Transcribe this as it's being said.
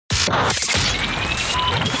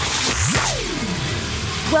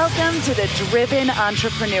Welcome to The Driven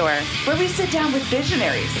Entrepreneur, where we sit down with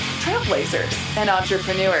visionaries, trailblazers, and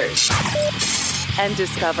entrepreneurs and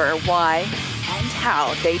discover why and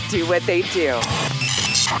how they do what they do.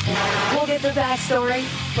 We'll get the backstory,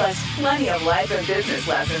 plus plenty of life and business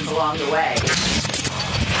lessons along the way.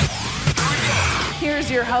 Here's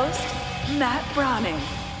your host, Matt Browning.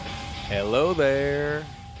 Hello there.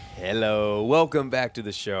 Hello. Welcome back to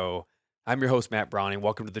the show. I'm your host, Matt Browning.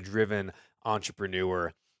 Welcome to The Driven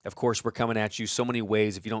Entrepreneur. Of course, we're coming at you so many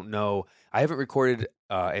ways. If you don't know, I haven't recorded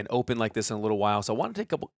an open like this in a little while, so I want to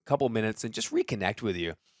take a couple minutes and just reconnect with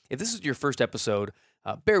you. If this is your first episode,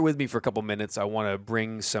 bear with me for a couple minutes. I want to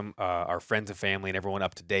bring some our friends and family and everyone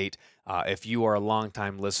up to date. If you are a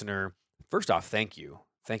longtime listener, first off, thank you.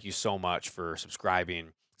 Thank you so much for subscribing,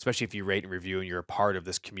 especially if you rate and review and you're a part of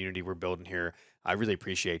this community we're building here. I really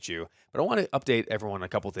appreciate you. But I want to update everyone on a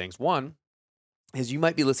couple things. One is you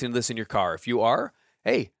might be listening to this in your car. If you are,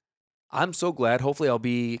 hey, I'm so glad. Hopefully I'll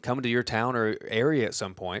be coming to your town or area at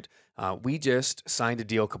some point. We just signed a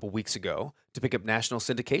deal a couple weeks ago to pick up national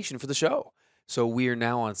syndication for the show. So we are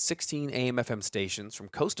now on 16 AM FM stations from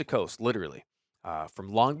coast to coast, literally, from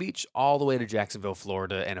Long Beach all the way to Jacksonville,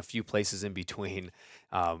 Florida, and a few places in between.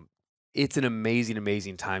 It's an amazing,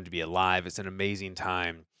 amazing time to be alive. It's an amazing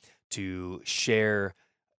time to share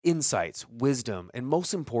insights, wisdom, and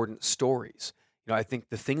most important, stories. I think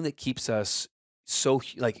the thing that keeps us so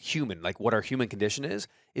human, like what our human condition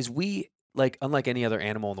is we, like, unlike any other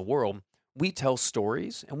animal in the world, we tell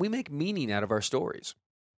stories and we make meaning out of our stories.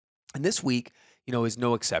 And this week, is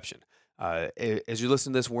no exception. As you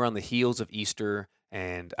listen to this, we're on the heels of Easter.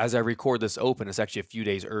 And as I record this open, it's actually a few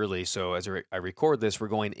days early. So as I record this, we're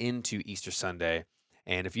going into Easter Sunday.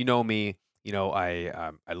 And if you know me,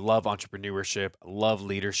 I love entrepreneurship, I love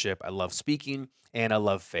leadership, I love speaking, and I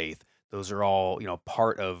love faith. Those are all,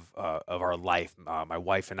 part of our life. My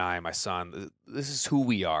wife and I, my son, this is who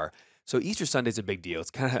we are. So Easter Sunday is a big deal.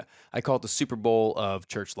 It's I call it the Super Bowl of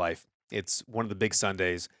church life. It's one of the big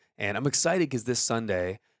Sundays. And I'm excited because this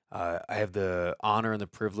Sunday, I have the honor and the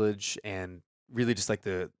privilege and really just like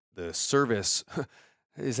the service.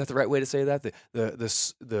 Is that the right way to say that?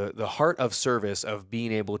 The heart of service of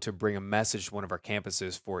being able to bring a message to one of our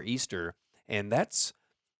campuses for Easter. And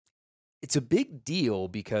it's a big deal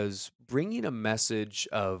because bringing a message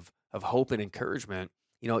of hope and encouragement,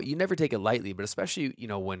 you never take it lightly, but especially,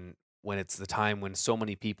 when it's the time when so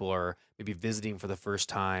many people are maybe visiting for the first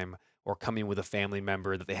time or coming with a family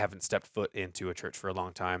member that they haven't stepped foot into a church for a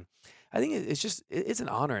long time. I think it's an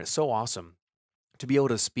honor. It's so awesome to be able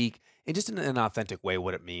to speak in just an authentic way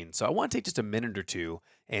what it means. So I want to take just a minute or two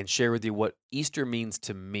and share with you what Easter means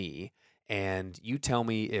to me, and you tell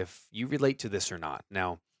me if you relate to this or not.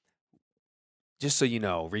 Now, just so you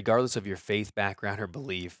know, regardless of your faith background or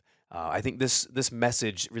belief, I think this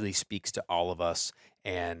message really speaks to all of us.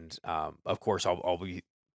 And of course, I'll be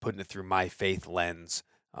putting it through my faith lens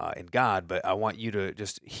in God, but I want you to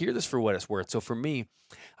just hear this for what it's worth. So for me,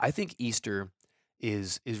 I think Easter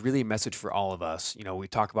is really a message for all of us. We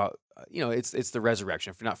talk about, it's the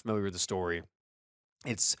resurrection. If you're not familiar with the story,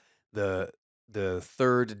 it's the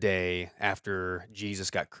third day after Jesus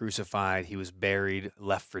got crucified. He was buried,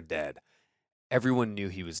 left for dead. Everyone knew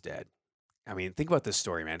he was dead. I mean, think about this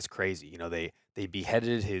story, man. It's crazy. They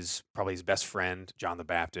beheaded probably his best friend, John the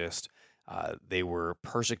Baptist. They were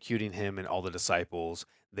persecuting him and all the disciples.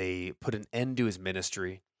 They put an end to his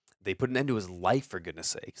ministry. They put an end to his life, for goodness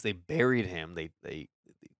sakes. They buried him. They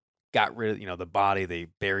got rid of, the body. They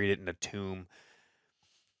buried it in a tomb.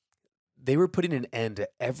 They were putting an end to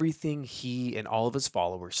everything he and all of his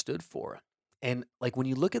followers stood for. And like when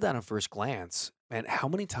you look at that on first glance, man, how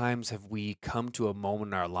many times have we come to a moment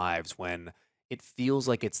in our lives when it feels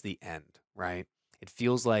like it's the end, right? It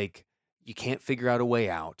feels like you can't figure out a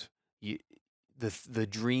way out. The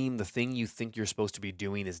dream, the thing you think you're supposed to be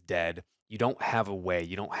doing is dead. You don't have a way.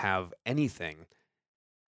 You don't have anything.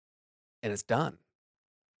 And it's done.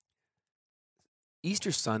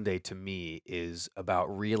 Easter Sunday to me is about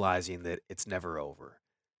realizing that it's never over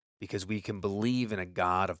because we can believe in a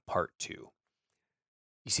God of part two.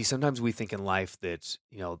 You see, sometimes we think in life that,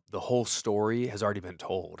 the whole story has already been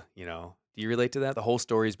told, Do you relate to that? The whole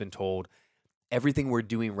story has been told. Everything we're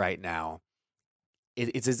doing right now,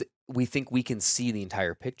 it's as we think we can see the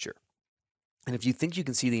entire picture. And if you think you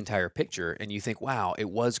can see the entire picture and you think, wow, it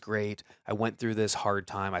was great. I went through this hard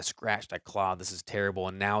time. I scratched, I clawed. This is terrible.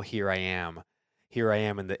 And now here I am. Here I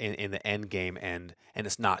am in the end game, and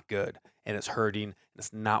it's not good. And it's hurting. And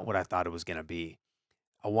it's not what I thought it was going to be.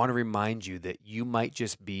 I want to remind you that you might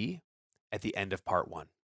just be at the end of part one.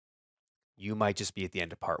 you might just be at the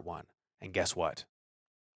end of part one. And guess what?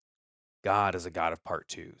 God is a God of part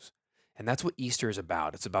twos. And that's what Easter is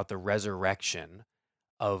about. It's about the resurrection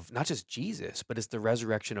of not just Jesus, but it's the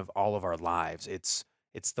resurrection of all of our lives. It's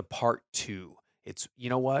the part two. It's, you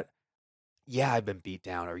know what? Yeah, I've been beat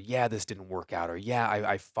down, or yeah, this didn't work out, or yeah,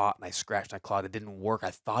 I fought and I scratched and I clawed. It didn't work. I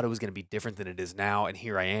thought it was going to be different than it is now, and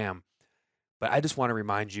here I am. But I just want to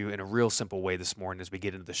remind you in a real simple way this morning as we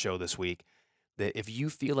get into the show this week that if you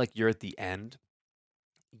feel like you're at the end,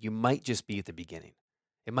 you might just be at the beginning.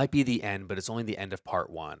 It might be the end, but it's only the end of part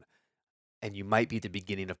one. And you might be at the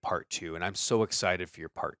beginning of part two. And I'm so excited for your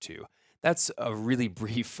part two. That's a really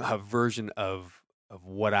brief version of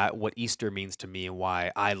what Easter means to me and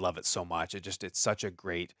why I love it so much. It's such a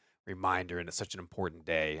great reminder, and it's such an important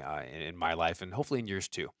day in my life, and hopefully in yours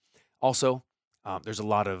too. Also, there's a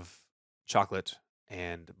lot of chocolate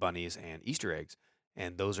and bunnies and Easter eggs,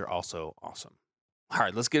 and those are also awesome. All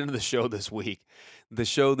right, let's get into the show this week. The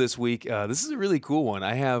show this week, this is a really cool one.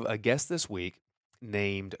 I have a guest this week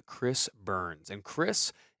named Chris Burns, and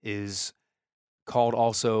Chris is called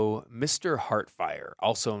also Mr. Heartfire,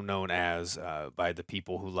 also known as by the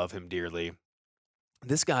people who love him dearly.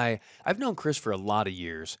 This guy, I've known Chris for a lot of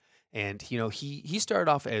years, and he started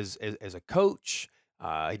off as a coach.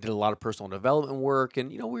 He did a lot of personal development work, and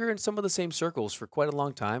we were in some of the same circles for quite a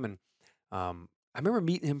long time. And I remember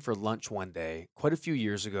meeting him for lunch one day, quite a few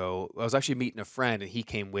years ago. I was actually meeting a friend, and he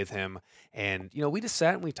came with him, and we just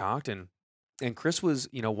sat and we talked, and Chris was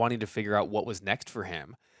wanting to figure out what was next for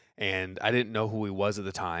him, and I didn't know who he was at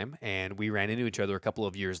the time, and we ran into each other a couple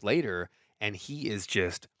of years later, and he's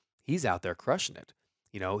out there crushing it.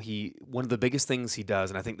 One of the biggest things he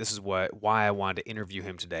does, and I think this is why I wanted to interview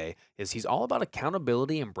him today, is he's all about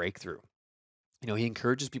accountability and breakthrough. He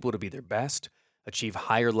encourages people to be their best, achieve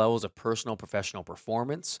higher levels of personal, professional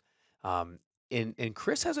performance. And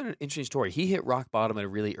Chris has an interesting story. He hit rock bottom at a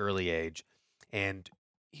really early age, and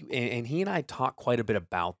he and I talk quite a bit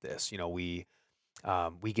about this. We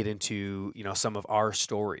get into some of our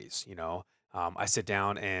stories. I sit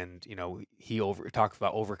down and he talks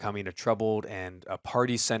about overcoming a troubled and a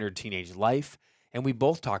party-centered teenage life, and we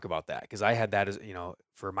both talk about that because I had that as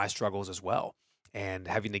for my struggles as well, and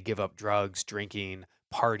having to give up drugs, drinking,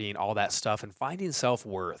 partying, all that stuff, and finding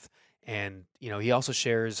self-worth. And he also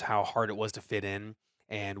shares how hard it was to fit in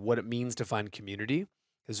and what it means to find community,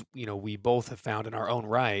 because we both have found in our own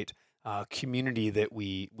right community that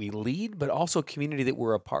we lead, but also community that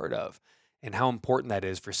we're a part of, and how important that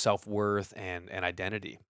is for self-worth and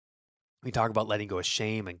identity. We talk about letting go of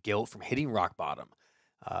shame and guilt from hitting rock bottom.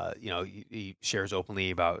 He shares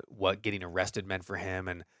openly about what getting arrested meant for him,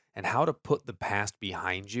 and how to put the past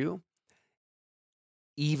behind you,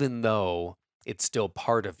 even though it's still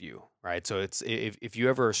part of you, right? So it's if you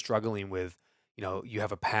ever are struggling with, you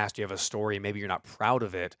have a past, you have a story, maybe you're not proud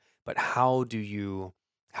of it, but how do you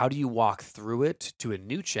walk through it to a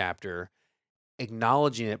new chapter,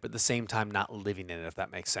 acknowledging it, but at the same time not living in it, if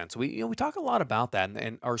that makes sense. We talk a lot about that,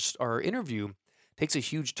 and our interview takes a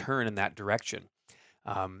huge turn in that direction.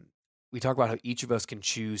 We talk about how each of us can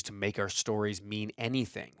choose to make our stories mean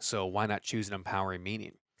anything. So why not choose an empowering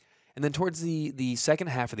meaning? And then towards the second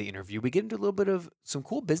half of the interview, we get into a little bit of some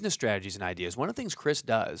cool business strategies and ideas. One of the things Chris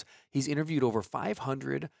does, he's interviewed over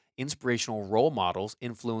 500 inspirational role models,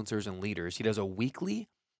 influencers, and leaders. He does a weekly,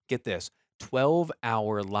 get this,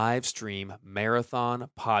 12-hour live stream marathon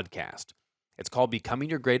podcast. It's called Becoming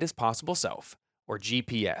Your Greatest Possible Self, or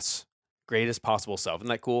GPS, Greatest Possible Self. Isn't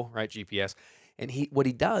that cool, right? GPS. And what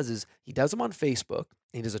he does is he does them on Facebook.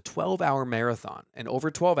 And he does a 12-hour marathon. And over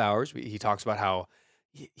 12 hours, he talks about how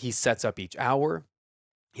he sets up each hour.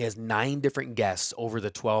 He has 9 different guests over the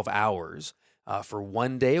 12 hours for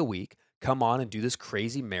one day a week come on and do this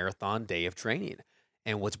crazy marathon day of training.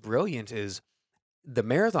 And what's brilliant is the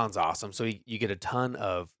marathon's awesome. So you get a ton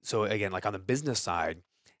of, so again, like on the business side,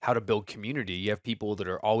 how to build community. You have people that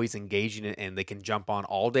are always engaging it and they can jump on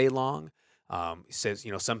all day long. He says,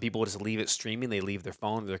 some people just leave it streaming. They leave their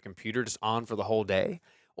phone or their computer just on for the whole day.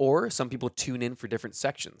 Or some people tune in for different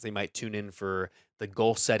sections. They might tune in for the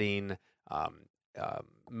goal setting,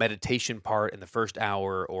 meditation part in the first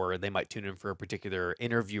hour, or they might tune in for a particular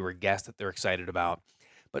interview or guest that they're excited about.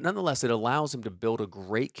 But nonetheless, it allows them to build a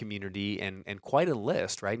great community and quite a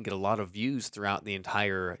list, right? And get a lot of views throughout the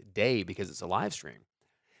entire day because it's a live stream.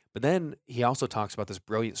 But then he also talks about this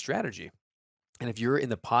brilliant strategy. And if you're in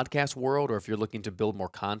the podcast world, or if you're looking to build more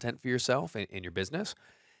content for yourself in your business,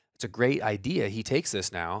 it's a great idea. He takes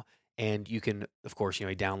this now, and you can, of course, he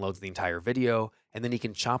downloads the entire video, and then he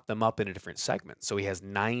can chop them up into different segments. So he has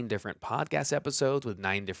 9 different podcast episodes with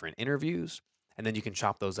 9 different interviews. and then you can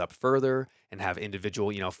chop those up further and have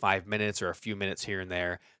individual, 5 minutes or a few minutes here and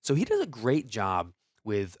there. So he does a great job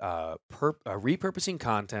with repurposing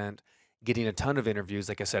content, getting a ton of interviews.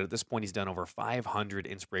 Like I said, at this point, he's done over 500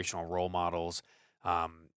 inspirational role models.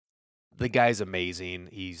 The guy's amazing.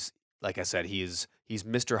 He's, like I said, he's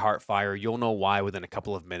Mr. Heartfire. You'll know why within a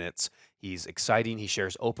couple of minutes. He's exciting. He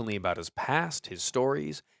shares openly about his past, his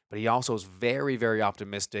stories, but he also is very, very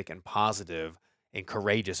optimistic and positive and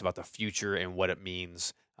courageous about the future and what it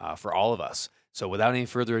means for all of us. So without any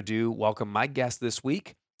further ado, welcome my guest this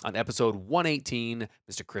week on episode 118,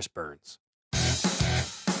 Mr. Chris Burns.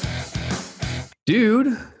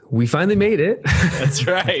 Dude, we finally made it. That's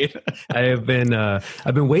right. I've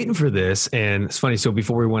been waiting for this, and it's funny. So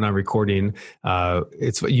before we went on recording,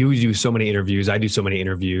 you do so many interviews, I do so many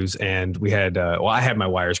interviews, and we had I had my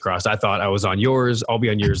wires crossed. I thought I was on yours. I'll be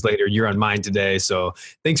on yours later. You're on mine today. So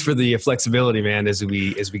thanks for the flexibility, man. As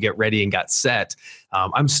we get ready and got set,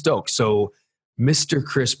 I'm stoked. So Mr.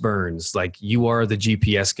 Chris Burns, like, you are the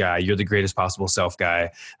GPS guy. You're the greatest possible self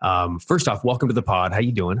guy. First off, welcome to the pod. How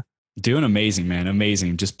you doing? Doing amazing, man.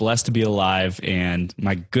 Amazing. Just blessed to be alive. And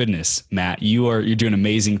my goodness, Matt, you're doing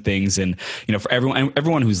amazing things. And, for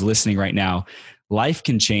everyone who's listening right now, life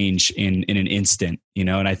can change in an instant,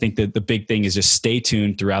 and I think that the big thing is just stay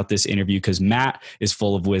tuned throughout this interview, because Matt is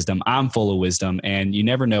full of wisdom. I'm full of wisdom, and you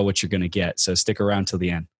never know what you're going to get. So stick around till the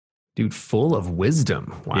end. Dude, full of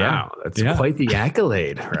wisdom. Wow. Yeah. That's quite the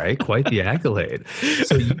accolade, right? Quite the accolade.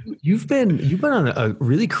 So you've been on a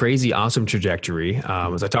really crazy, awesome trajectory.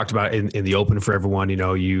 As I talked about in the open for everyone,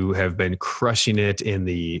 you have been crushing it in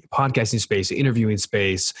the podcasting space, the interviewing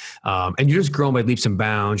space, and you're just growing by leaps and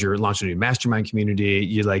bounds. You're launching a new mastermind community.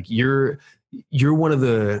 You're one of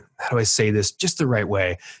the, how do I say this just the right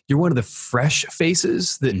way? You're one of the fresh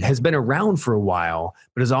faces that has been around for a while,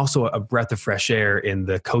 but is also a breath of fresh air in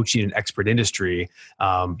the coaching and expert industry,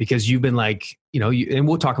 because you've been and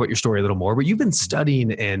we'll talk about your story a little more, but you've been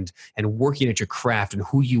studying and working at your craft and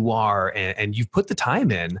who you are, and you've put the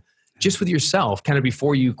time in just with yourself kind of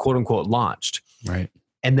before you quote unquote launched. Right.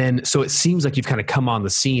 And then, so it seems like you've kind of come on the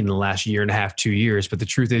scene in the last year and a half, 2 years, but the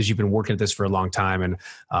truth is you've been working at this for a long time. And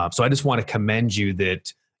so I just want to commend you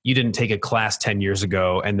that you didn't take a class 10 years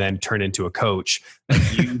ago and then turn into a coach.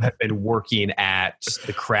 You have been working at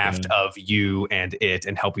the craft of you and it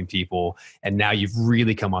and helping people. And now you've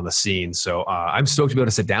really come on the scene. So I'm stoked to be able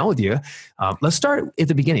to sit down with you. Let's start at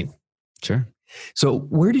the beginning. Sure. So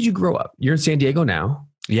where did you grow up? You're in San Diego now.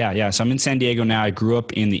 Yeah. So I'm in San Diego now. I grew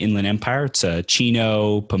up in the Inland Empire. It's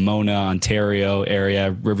Chino, Pomona, Ontario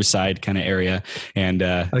area, Riverside kind of area. And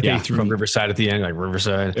from Riverside at the end, like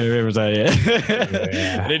Riverside. Riverside,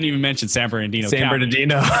 yeah. I didn't even mention San Bernardino.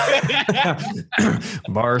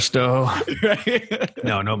 Barstow. Right?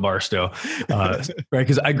 No Barstow. Right,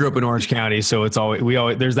 because I grew up in Orange County, so it's always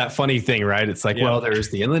there's that funny thing, right? It's like, well,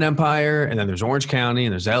 there's the Inland Empire, and then there's Orange County,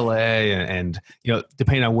 and there's LA, and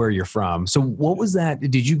depending on where you're from. So what was that?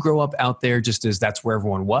 Did you grow up out there just as that's where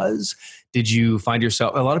everyone was? Did you find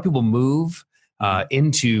yourself, a lot of people move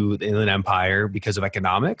into the Inland Empire because of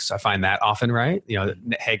economics. I find that often, right?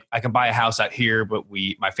 Hey, I can buy a house out here, but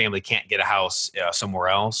my family can't get a house somewhere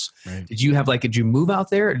else. Right. Did you move out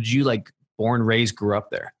there? Or did you born, raised, grew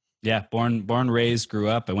up there? Yeah, born, raised, grew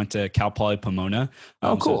up. I went to Cal Poly Pomona.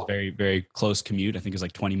 Cool. So it was very, very close commute. I think it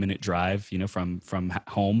was 20-minute drive, from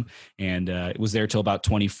home, and it was there till about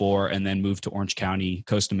 24, and then moved to Orange County,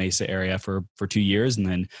 Costa Mesa area for 2 years, and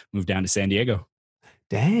then moved down to San Diego.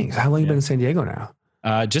 Dang, how long have you been in San Diego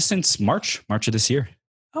now? Just since March of this year.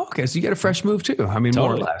 Oh, okay, so you got a fresh move too. I mean,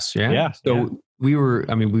 totally. More or less, yeah. Yeah. So we were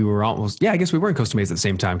almost. Yeah, I guess we were in Costa Mesa at the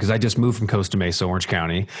same time because I just moved from Costa Mesa, Orange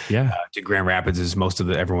County, to Grand Rapids, as most of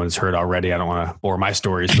everyone has heard already. I don't want to bore my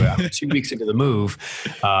stories, but I'm 2 weeks into the move,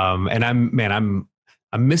 and I'm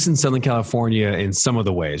missing Southern California in some of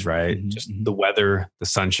the ways, right? Mm-hmm. Just the weather, the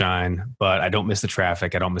sunshine, but I don't miss the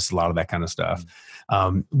traffic. I don't miss a lot of that kind of stuff.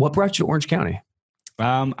 What brought you to Orange County?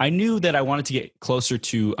 I knew that I wanted to get closer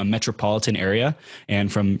to a metropolitan area,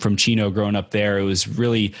 and from Chino, growing up there, it was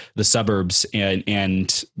really the suburbs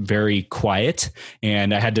and very quiet.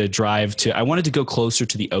 And I had to I wanted to go closer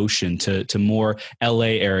to the ocean, to more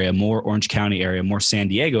LA area, more Orange County area, more San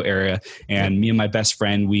Diego area. And me and my best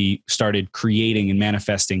friend, we started creating and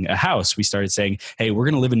manifesting a house. We started saying, hey, we're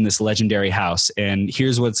going to live in this legendary house, and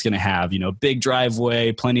here's what it's going to have, big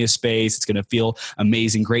driveway, plenty of space. It's going to feel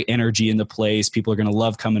amazing, great energy in the place. People are going to to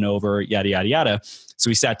love coming over, yada, yada, yada. So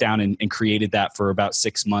we sat down and created that for about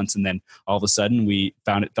 6 months. And then all of a sudden we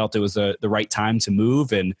felt it was the right time to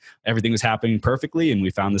move, and everything was happening perfectly. And we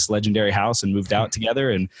found this legendary house and moved out together.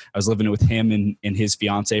 And I was living with him and his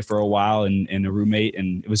fiance for a while, and a roommate.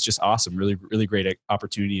 And it was just awesome. Really, really great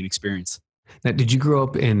opportunity and experience. Now, did you grow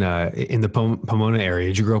up in the Pomona area?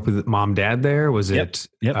 Did you grow up with mom, dad there? Was it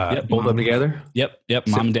both of them together? Yep.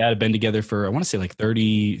 Mom and dad have been together for, I want to say like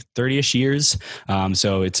 30-ish years.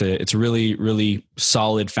 So it's a really, really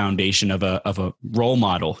solid foundation of a role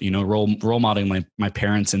model, role modeling my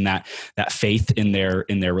parents, and that faith in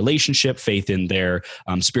their relationship, faith in their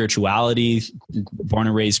spirituality, born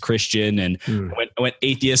and raised Christian. And I went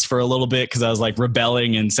atheist for a little bit because I was like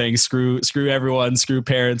rebelling and saying, screw everyone, screw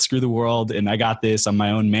parents, screw the world. And I got this, I'm my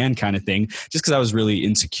own man kind of thing, just because I was really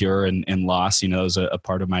insecure and lost. It was a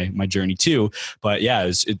part of my journey too. But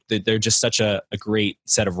yeah, they're just such a great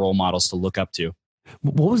set of role models to look up to.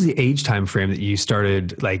 What was the age time frame that you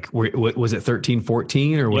started? Like, was it 13,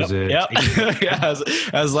 14 or was it? Yeah,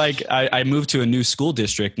 I was like, I moved to a new school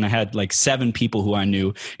district, and I had like 7 people who I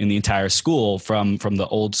knew in the entire school from the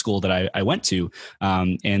old school that I went to.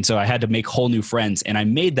 And so I had to make whole new friends, and I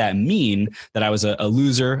made that mean that I was a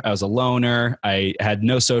loser. I was a loner. I had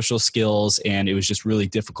no social skills, and it was just really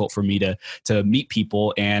difficult for me to meet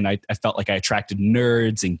people. And I felt like I attracted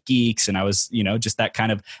nerds and geeks, and I was, just that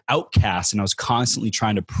kind of outcast. And I was constantly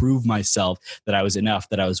trying to prove myself that I was enough,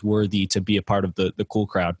 that I was worthy to be a part of the cool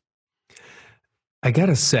crowd. I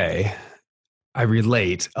gotta say, I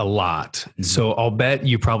relate a lot. Mm-hmm. So I'll bet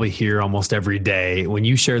you probably hear almost every day when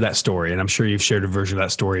you share that story, and I'm sure you've shared a version of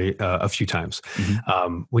that story a few times.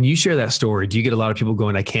 Mm-hmm. When you share that story, do you get a lot of people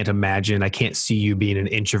going, I can't imagine, I can't see you being an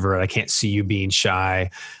introvert, I can't see you being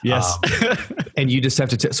shy. Yes. And you just have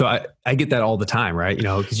to, so I get that all the time, right?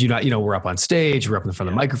 Because we're up on stage, we're up in front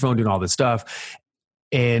of the microphone doing all this stuff.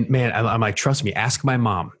 And man, I'm like, trust me, ask my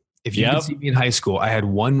mom. If you could see me in high school, I had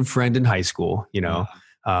one friend in high school,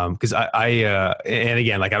 because I and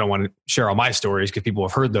again, like, I don't want to share all my stories because people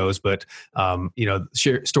have heard those, but,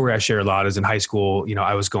 story I share a lot is in high school,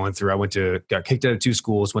 I got kicked out of 2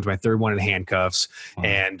 schools, went to my 3rd one in handcuffs,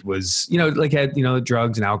 and was, had,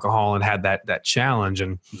 drugs and alcohol, and had that challenge.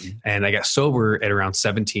 And I got sober at around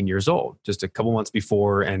 17 years old, just a couple months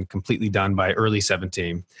before, and completely done by early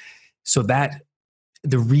 17. So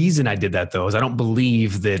the reason I did that, though, is I don't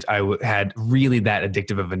believe that I had really that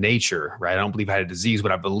addictive of a nature, right? I don't believe I had a disease.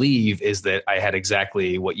 What I believe is that I had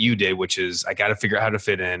exactly what you did, which is I got to figure out how to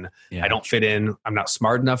fit in. Yeah. I don't fit in. I'm not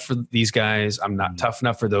smart enough for these guys. I'm not tough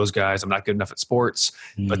enough for those guys. I'm not good enough at sports.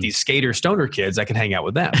 But these skater stoner kids, I can hang out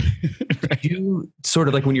with them. Right. You sort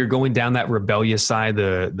of, like, when you're going down that rebellious side,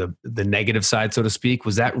 the negative side, so to speak,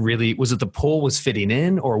 was it the pull was fitting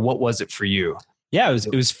in, or what was it for you? Yeah,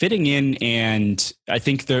 it was fitting in, and I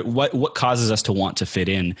think that what causes us to want to fit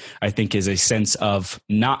in, I think, is a sense of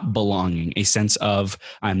not belonging, a sense of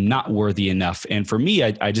I'm not worthy enough. And for me,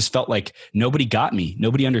 I just felt like nobody got me,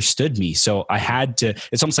 nobody understood me. So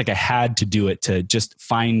it's almost like I had to do it to just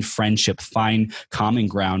find friendship, find common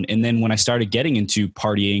ground. And then when I started getting into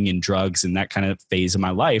partying and drugs and that kind of phase of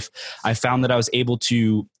my life, I found that I was able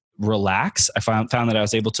to relax. I found that I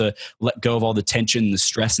was able to let go of all the tension, the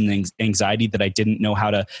stress, and the anxiety that I didn't know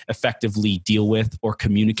how to effectively deal with or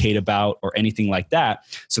communicate about or anything like that.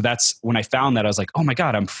 So that's when I found that I was like, oh my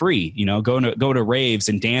God, I'm free, going to raves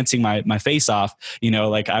and dancing my face off,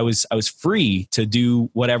 like I was free to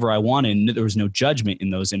do whatever I wanted, and there was no judgment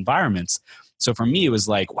in those environments. So for me, it was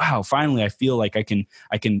like, wow, finally, I feel like I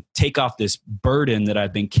can take off this burden that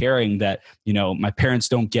I've been carrying, that, my parents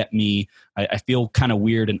don't get me. I feel kind of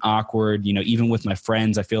weird and awkward, even with my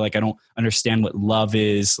friends. I feel like I don't understand what love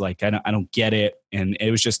is. Like, I don't get it. And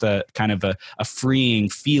it was just a kind of a freeing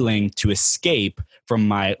feeling to escape from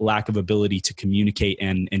my lack of ability to communicate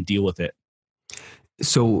and deal with it.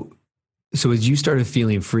 So as you started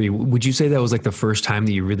feeling free, would you say that was like the first time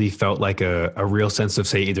that you really felt like a real sense of,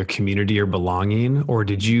 say, either community or belonging? Or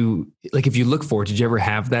did you, like, if you look for it, did you ever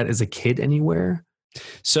have that as a kid anywhere?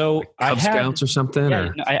 So like Cub Scouts or something? Yeah,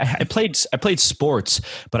 or? I played sports,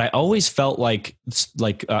 but I always felt like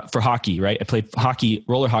for hockey, right? I played hockey,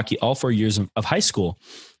 roller hockey, all 4 years of high school.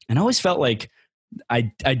 And I always felt like I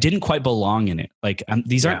didn't quite belong in it. Like,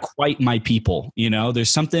 these aren't quite my people, there's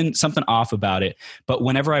something off about it. But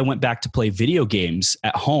whenever I went back to play video games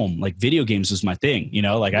at home, like, video games was my thing,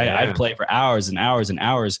 I'd play for hours and hours and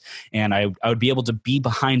hours, and I would be able to be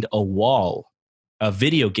behind a wall of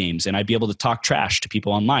video games, and I'd be able to talk trash to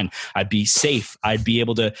people online. I'd be safe. I'd be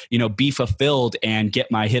able to, be fulfilled and get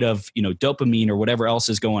my hit of, dopamine or whatever else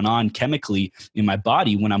is going on chemically in my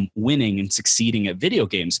body when I'm winning and succeeding at video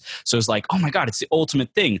games. So it's like, oh my God, it's the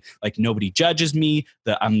ultimate thing. Like nobody judges me.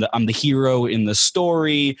 I'm the hero in the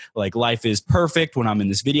story. Like life is perfect when I'm in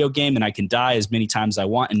this video game, and I can die as many times as I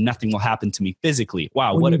want and nothing will happen to me physically.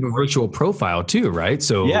 Wow. What a virtual profile too, right?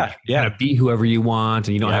 So you kind of be whoever you want,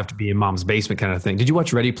 and you don't have to be in mom's basement kind of thing. Did you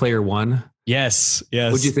watch Ready Player One? Yes.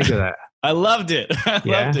 What'd you think of that? I loved it.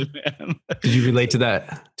 Loved it, man. Did you relate to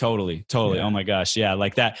that? Totally. Yeah. Oh my gosh. Yeah.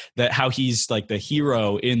 Like that how he's like the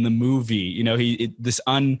hero in the movie, this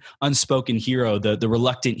unspoken hero, the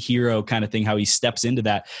reluctant hero kind of thing, how he steps into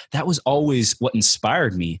that was always what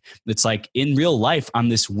inspired me. It's like in real life, I'm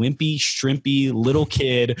this wimpy, shrimpy little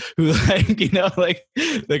kid who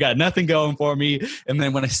they got nothing going for me. And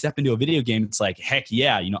then when I step into a video game, it's like, heck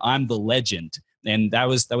yeah, I'm the legend. And that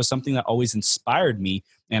was something that always inspired me,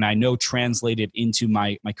 and I know translated into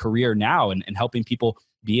my career now and helping people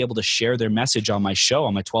be able to share their message on my show,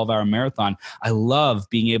 on my 12-hour marathon. I love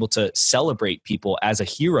being able to celebrate people as a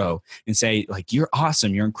hero and say, like, you're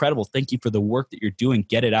awesome, you're incredible, thank you for the work that you're doing,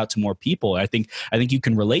 get it out to more people. I think you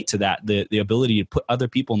can relate to that, the ability to put other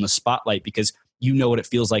people in the spotlight, because you know what it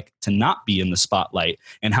feels like to not be in the spotlight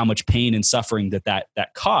and how much pain and suffering that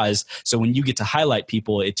caused. So when you get to highlight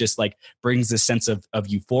people, it just like brings this sense of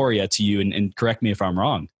euphoria to you. And correct me if I'm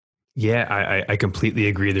wrong. Yeah, I completely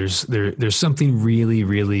agree. There's something really,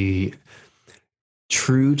 really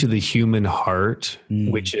true to the human heart,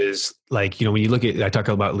 which is like, when you look at, I talk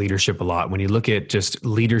about leadership a lot. When you look at just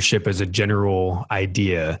leadership as a general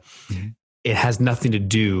idea, it has nothing to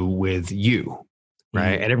do with you.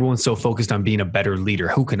 Right. And everyone's so focused on being a better leader.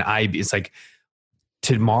 Who can I be? It's like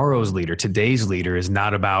tomorrow's leader, today's leader is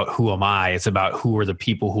not about who am I? It's about who are the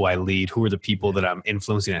people who I lead? Who are the people that I'm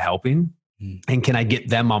influencing and helping? And can I get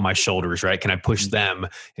them on my shoulders? Right. Can I push them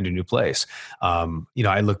into a new place? I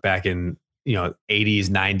look back in, 80s,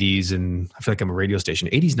 90s, and I feel like I'm a radio station,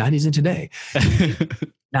 80s, 90s, and today.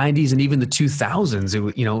 90s and even the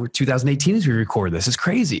 2000s, 2018 as we record this is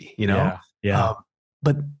crazy, Yeah.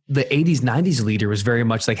 But the 80s, 90s leader was very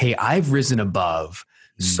much like, hey, I've risen above.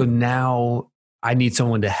 So now I need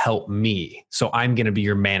someone to help me. So I'm going to be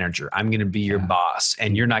your manager. I'm going to be your boss,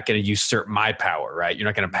 and you're not going to usurp my power, right? You're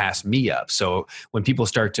not going to pass me up. So when people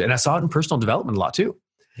start to, and I saw it in personal development a lot too.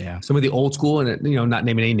 Yeah. Some of the old school, and not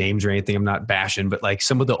naming any names or anything, I'm not bashing, but like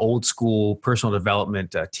some of the old school personal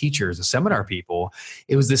development teachers, the seminar people,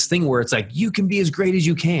 it was this thing where it's like, you can be as great as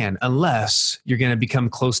you can unless you're going to become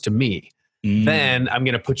close to me. Then I'm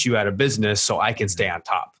going to put you out of business so I can stay on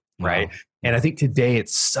top. Right. Wow. And I think today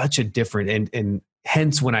it's such a different, and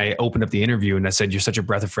hence when I opened up the interview and I said, you're such a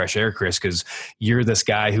breath of fresh air, Chris, because you're this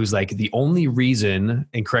guy who's like the only reason,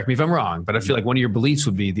 and correct me if I'm wrong, but I feel like one of your beliefs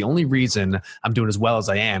would be the only reason I'm doing as well as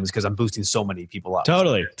I am is because I'm boosting so many people up.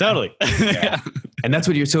 Totally. Yeah. And that's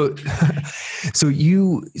what you're, so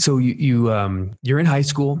you're in high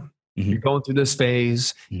school, you're going through this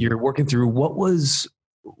phase, you're working through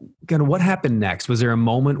what happened next? Was there a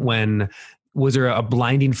moment was there a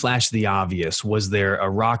blinding flash of the obvious? Was there a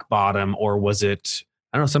rock bottom, or was it,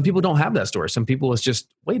 I don't know, some people don't have that story. Some people it's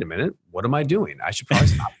just, wait a minute, what am I doing? I should probably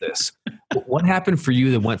stop this. What happened for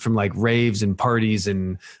you that went from like raves and parties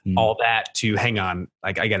and all that to hang on,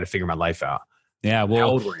 like I got to figure my life out? Yeah. Well, how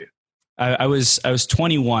old were you? I was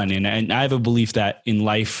 21, and I have a belief that in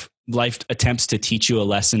life attempts to teach you a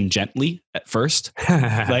lesson gently at first.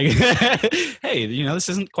 Like, hey, this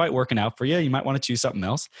isn't quite working out for you. You might want to choose something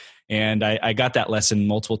else. And I got that lesson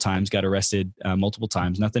multiple times, got arrested multiple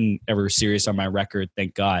times. Nothing ever serious on my record,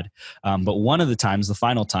 thank God. But one of the times, the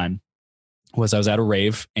final time, was I was at a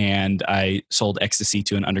rave and I sold ecstasy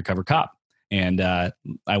to an undercover cop. And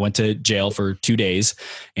I went to jail for 2 days.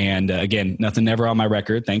 And again, nothing ever on my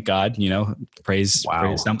record. Thank God, praise. Wow.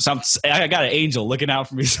 Praise. I got an angel looking out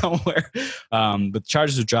for me somewhere. But the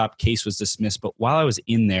charges were dropped, case was dismissed. But while I was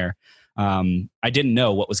in there, I didn't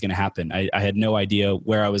know what was going to happen. I had no idea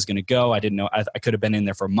where I was going to go. I didn't know. I could have been in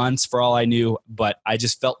there for months for all I knew. But I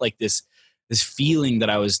just felt like this feeling that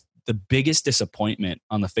I was the biggest disappointment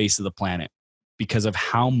on the face of the planet because of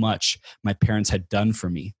how much my parents had done for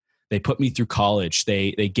me. They put me through college.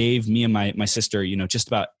 They gave me and my sister, just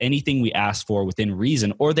about anything we asked for within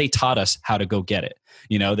reason, or they taught us how to go get it.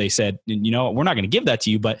 They said, we're not going to give that to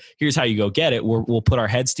you, but here's how you go get it. We'll put our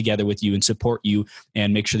heads together with you and support you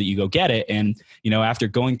and make sure that you go get it. And, after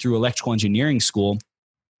going through electrical engineering school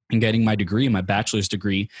and getting my degree, my bachelor's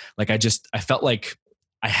degree, like I felt like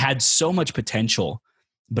I had so much potential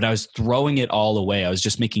but I was throwing it all away. I was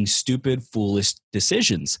just making stupid, foolish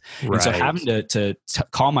decisions. Right. And so having to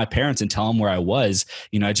call my parents and tell them where I was,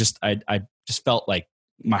 I just felt like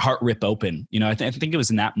my heart rip open. I think it was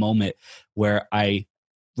in that moment where I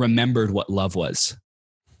remembered what love was,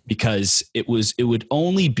 because it would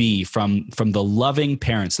only be from the loving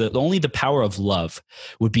parents, that only the power of love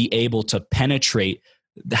would be able to penetrate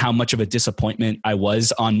how much of a disappointment I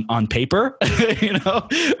was on paper,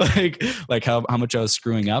 like how much I was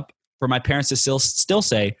screwing up, for my parents to still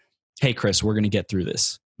say, "Hey, Chris, we're going to get through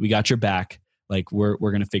this. We got your back. Like we're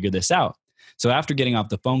going to figure this out." So after getting off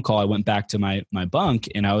the phone call, I went back to my bunk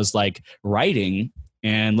and I was like writing,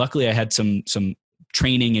 and luckily I had some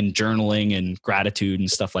training and journaling and gratitude and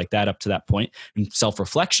stuff like that up to that point, and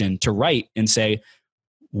self-reflection to write and say,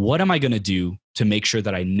 what am I going to do to make sure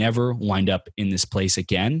that I never wind up in this place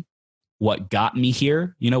again? What got me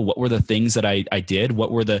here? What were the things that I did?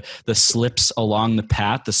 What were the slips along the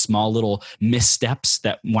path, the small little missteps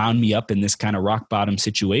that wound me up in this kind of rock bottom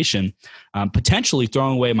situation, potentially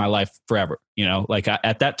throwing away my life forever? Like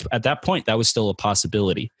at that point, that was still a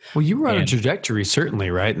possibility. Well, you were on a trajectory,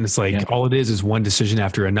 certainly, right? And it's like all it is one decision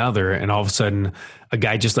after another, and all of a sudden, a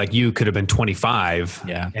guy just like you could have been 25,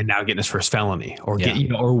 and now getting his first felony, or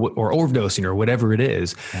or overdosing, or whatever it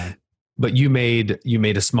is. Yeah. But you made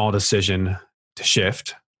a small decision to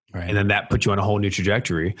shift, right, and then that put you on a whole new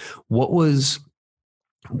trajectory. What was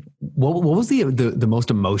the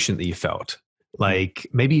most emotion that you felt? Like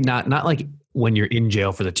maybe not like when you're in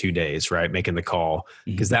jail for the 2 days, right, making the call,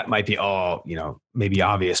 because that might be all maybe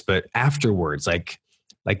obvious, but afterwards, like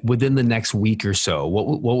within the next week or so,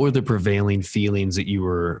 what were the prevailing feelings that you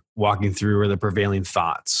were walking through, or the prevailing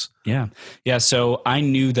thoughts? Yeah. So I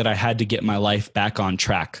knew that I had to get my life back on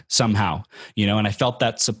track somehow, and I felt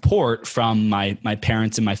that support from my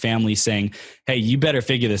parents and my family saying, "Hey, you better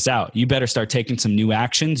figure this out. You better start taking some new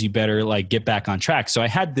actions. You better get back on track." So I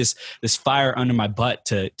had this fire under my butt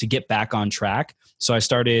to get back on track. So I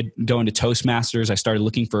started going to Toastmasters. I started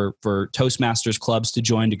looking for Toastmasters clubs to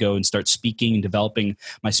join, to go and start speaking and developing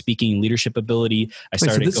my speaking and leadership ability.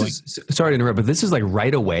 Sorry to interrupt, but this is like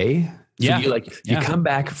right away. So you come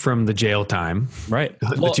back from the jail time, right?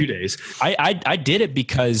 The 2 days. I did it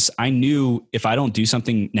because I knew if I don't do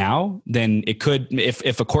something now, then it could,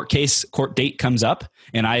 if a court date comes up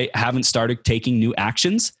and I haven't started taking new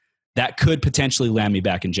actions, that could potentially land me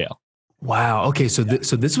back in jail. Wow. Okay. So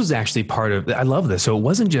this was actually part of, I love this. So it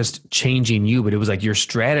wasn't just changing you, but it was like your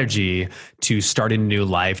strategy to starting a new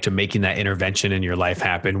life, to making that intervention in your life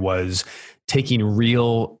happen, was taking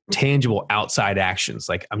real, tangible outside actions.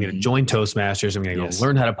 Like, I'm going to join Toastmasters. I'm going to go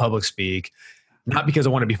learn how to public speak, not because I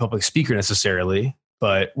want to be a public speaker necessarily,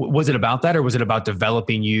 but was it about that, or was it about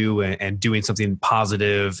developing you and doing something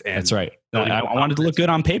positive? And that's right. I wanted to look good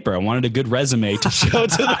on paper. I wanted a good resume to show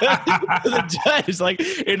to the judge. Like,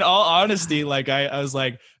 in all honesty, I was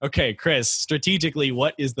like, okay, Chris, strategically,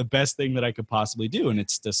 what is the best thing that I could possibly do? And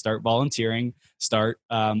it's to start volunteering, start,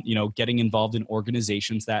 getting involved in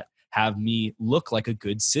organizations that have me look like a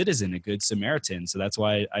good citizen, a good Samaritan. So that's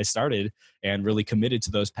why I started and really committed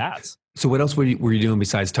to those paths. So what else were you doing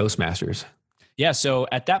besides Toastmasters? Yeah. So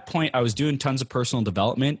at that point, I was doing tons of personal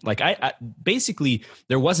development. Like I basically,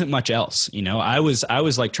 there wasn't much else. I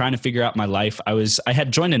was like trying to figure out my life. I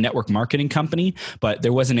had joined a network marketing company, but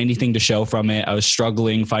there wasn't anything to show from it. I was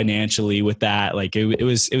struggling financially with that. Like it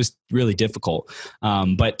was really difficult.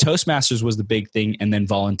 But Toastmasters was the big thing, and then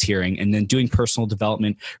volunteering, and then doing personal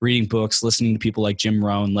development, reading books, listening to people like Jim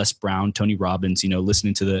Rohn, Les Brown, Tony Robbins,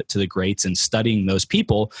 listening to the greats and studying those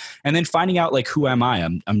people, and then finding out who am I?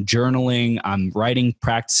 I'm journaling, I'm writing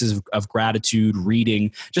practices of gratitude,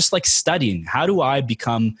 reading, just studying. How do I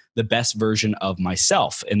become the best version of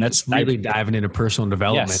myself? And that's really diving into personal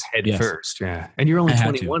development head first. Yeah. And you're only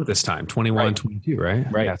 21 at this time, 21, right. 22, right?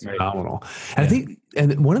 Right. That's phenomenal. And I think,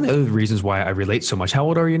 and one of the other reasons why I relate so much, how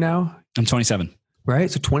old are you now? I'm 27.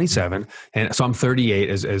 Right. So 27. And so I'm 38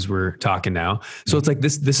 as we're talking now. So it's like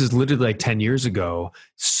this is literally 10 years ago,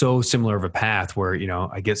 so similar of a path where,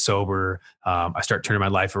 I get sober, I start turning my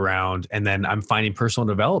life around, and then I'm finding personal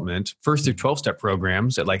development first through 12-step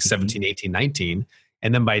programs at 17, 18, 19.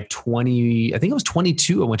 And then by 20, I think it was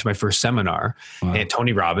 22, I went to my first seminar at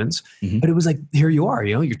Tony Robbins. But it was here you are,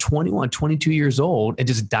 you're 21, 22 years old, and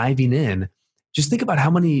just diving in. Just think about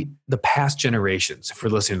how many, the past generations, if we're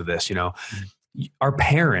listening to this, our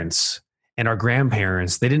parents and our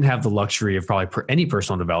grandparents, they didn't have the luxury of probably any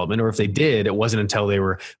personal development, or if they did, it wasn't until they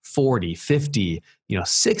were 40, 50,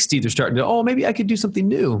 60, they're starting to, maybe I could do something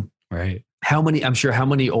new. Right. I'm sure how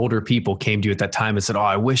many older people came to you at that time and said, "Oh,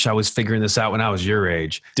 I wish I was figuring this out when I was your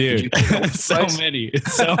age." Dude, so many.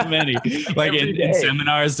 Like in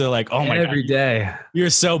seminars, they're like, "Oh my God, every day. You're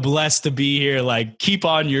so blessed to be here. Like, keep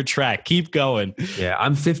on your track, keep going." Yeah.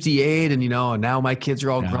 I'm 58 and, now my kids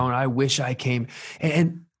are all grown. I wish I came.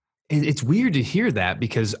 And it's weird to hear that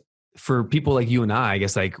because for people like you and I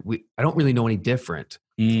guess like I don't really know any different.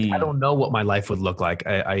 I don't know what my life would look like.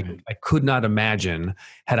 I could not imagine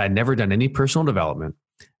had I never done any personal development,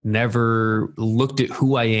 never looked at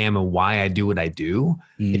who I am and why I do what I do.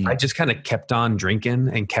 If I just kind of kept on drinking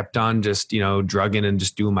and kept on just, drugging and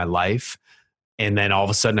just doing my life. And then all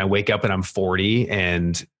of a sudden I wake up and I'm 40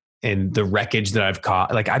 and the wreckage that I've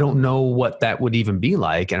caught, like, I don't know what that would even be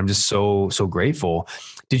like. And I'm just so grateful.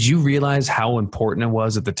 Did you realize how important it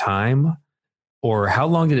was at the time? Or how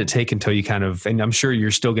long did it take until you and I'm sure you're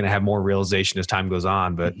still going to have more realization as time goes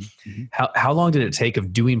on, but how long did it take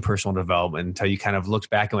of doing personal development until you kind of looked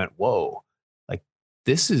back and went, whoa, like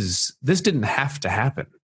this didn't have to happen.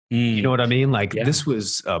 You know what I mean? Like this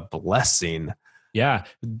was a blessing. Yeah,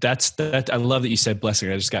 that's that. I love that you said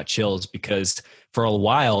blessing. I just got chills because for a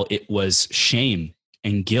while it was shame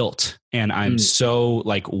and guilt. And I'm so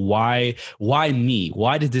like, why me?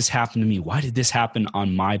 Why did this happen to me? Why did this happen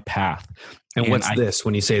on my path? And what's this?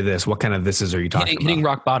 When you say this, what kind of thises are you talking about? Hitting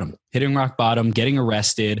rock bottom, getting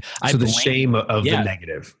arrested. So the shame of the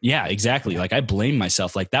negative. Yeah, exactly. Like I blame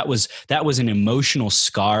myself. Like that was an emotional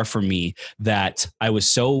scar for me that I was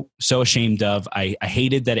so ashamed of. I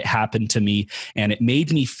hated that it happened to me, and it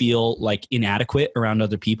made me feel like inadequate around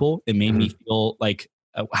other people. It made me feel like,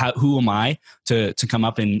 who am I to come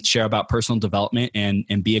up and share about personal development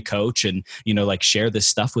and be a coach and, like share this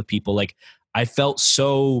stuff with people. Like I felt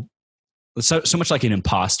so much like an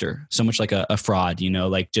imposter, so much like a fraud,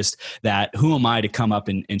 like just that, who am I to come up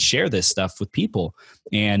and share this stuff with people?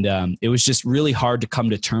 And it was just really hard to come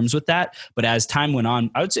to terms with that. But as time went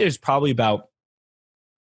on, I would say it was probably about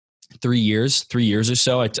 3 years or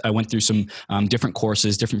so. I went through some different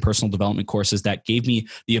courses, different personal development courses that gave me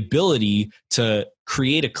the ability to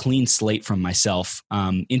create a clean slate from myself,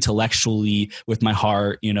 intellectually, with my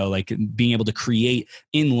heart, like being able to create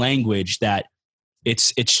in language that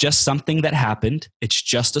it's just something that happened. It's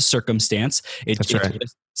just a circumstance. It's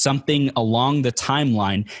just something along the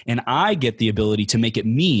timeline, and I get the ability to make it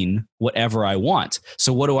mean whatever I want.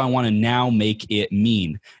 So what do I want to now make it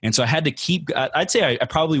mean? And so I had to I'd say I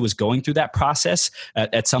probably was going through that process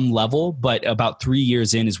at some level, but about 3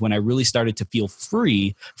 years in is when I really started to feel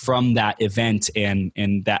free from that event and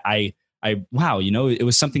that wow, it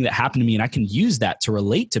was something that happened to me and I can use that to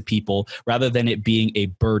relate to people rather than it being a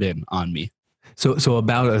burden on me. So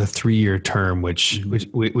about a 3-year term, which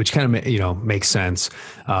kind of, makes sense.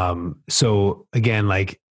 So again,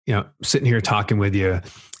 like, sitting here talking with you,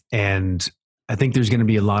 and I think there's going to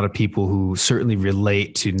be a lot of people who certainly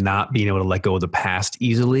relate to not being able to let go of the past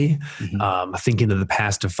easily, thinking that the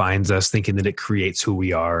past defines us, thinking that it creates who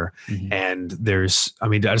we are. And I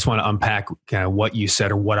just want to unpack kind of what you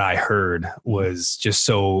said, or what I heard was just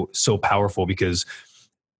so powerful, because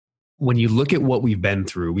when you look at what we've been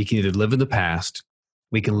through, we can either live in the past,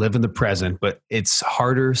 we can live in the present, but it's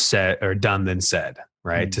harder said or done than said,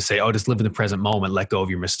 right? To say, oh, just live in the present moment, let go of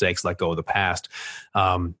your mistakes, let go of the past.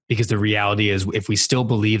 Because the reality is, if we still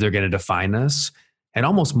believe they're going to define us, and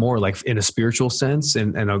almost more like in a spiritual sense,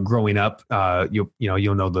 and growing up,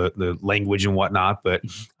 you'll know the language and whatnot. But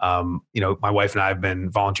my wife and I have been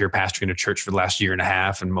volunteer pastoring a church for the last year and a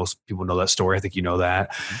half, and most people know that story. I think you know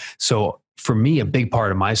that. So for me, a big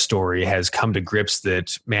part of my story has come to grips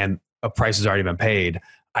that, man, a price has already been paid.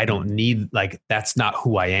 I don't need, like, that's not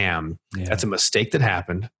who I am. Yeah. That's a mistake that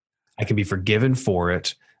happened. I can be forgiven for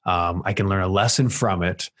it. I can learn a lesson from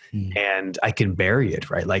it, and I can bury it,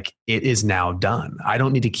 right? Like, it is now done. I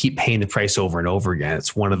don't need to keep paying the price over and over again.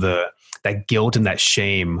 It's one of that guilt and that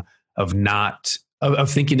shame of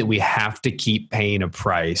thinking that we have to keep paying a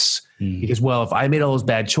price because, well, if I made all those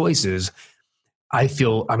bad choices, I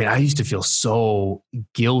used to feel so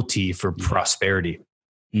guilty for prosperity.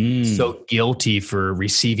 So guilty for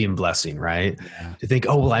receiving blessing, right? Yeah. To think,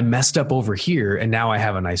 oh, well, I messed up over here and now I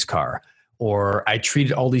have a nice car. Or I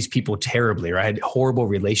treated all these people terribly, or I had horrible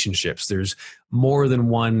relationships. There's more than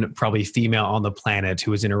one probably female on the planet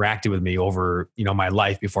who has interacted with me over, my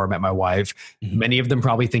life before I met my wife. Many of them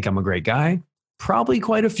probably think I'm a great guy. Probably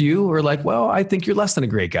quite a few are like, well, I think you're less than a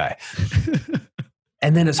great guy.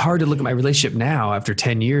 And then it's hard to look at my relationship now after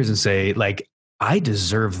 10 years and say, like, I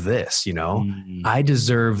deserve this, I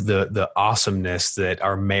deserve the awesomeness that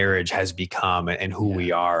our marriage has become and who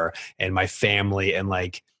we are, and my family. And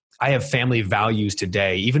like, I have family values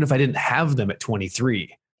today, even if I didn't have them at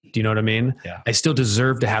 23. Do you know what I mean? Yeah. I still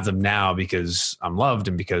deserve to have them now because I'm loved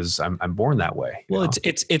and because I'm born that way. Well,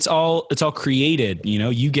 it's all created.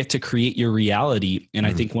 You get to create your reality, and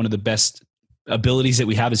I think one of the best abilities that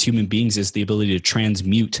we have as human beings is the ability to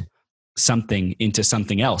transmute something into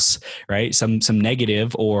something else, right? Some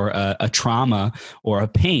negative or a trauma or a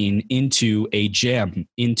pain into a gem,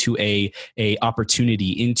 into a opportunity,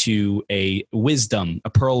 into a wisdom, a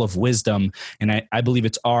pearl of wisdom. And I believe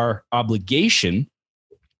it's our obligation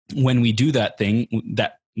when we do that thing,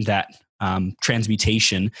 that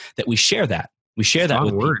transmutation, that we share that. We share that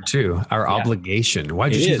with word people. Too. Our obligation.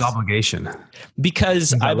 Why'd you choose obligation?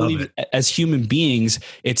 Because I believe as human beings,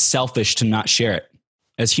 it's selfish to not share it.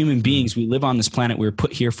 As human beings, we live on this planet. We were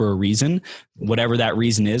put here for a reason, whatever that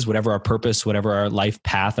reason is, whatever our purpose, whatever our life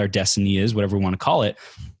path, our destiny is, whatever we want to call it.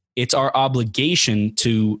 It's our obligation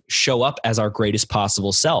to show up as our greatest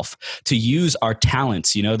possible self, to use our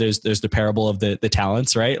talents. There's the parable of the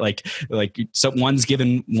talents, right? Like one's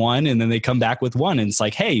given one and then they come back with one. And it's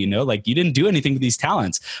like, hey, like you didn't do anything with these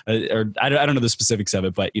talents. Or I don't know the specifics of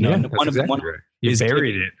it, but one of them you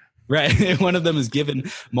buried it. Right. One of them is given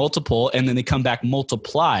multiple and then they come back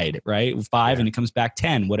multiplied, right? 5 and it comes back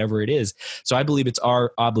 10, whatever it is. So I believe it's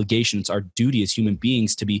our obligation. It's our duty as human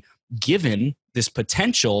beings to be given this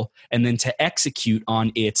potential and then to execute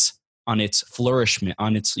on its flourishment,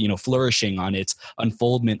 on its, flourishing, on its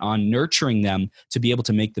unfoldment, on nurturing them to be able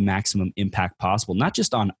to make the maximum impact possible, not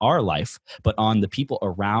just on our life, but on the people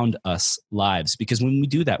around us lives. Because when we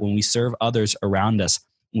do that, when we serve others around us,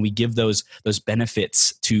 when we give those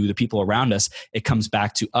benefits to the people around us, it comes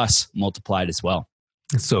back to us multiplied as well.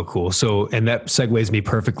 It's so cool. So, and that segues me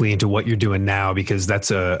perfectly into what you're doing now, because that's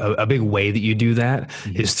a big way that you do that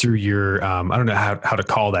is through your, I don't know how to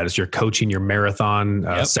call that. Is your coaching, your marathon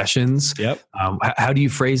sessions. Yep. How do you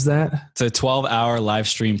phrase that? It's a 12-hour live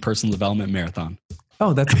stream personal development marathon.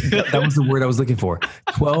 Oh, that was the word I was looking for.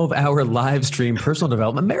 12-hour live stream personal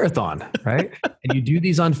development marathon, right? And you do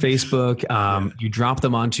these on Facebook. You drop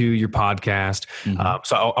them onto your podcast.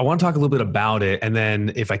 So I want to talk a little bit about it. And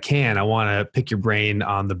then if I can, I want to pick your brain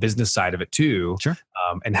on the business side of it too. Sure.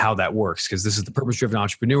 And how that works. Because this is the Purpose-Driven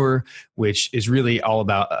Entrepreneur, which is really all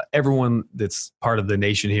about everyone that's part of the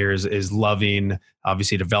nation here is loving,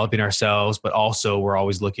 obviously developing ourselves, but also we're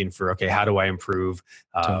always looking for, okay, how do I improve,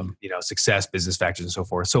 success, business factors, and so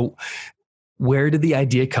forth. So where did the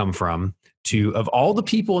idea come from of all the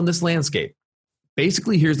people in this landscape?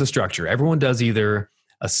 Basically, here's the structure. Everyone does either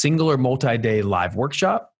a single or multi-day live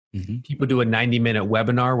workshop. People do a 90-minute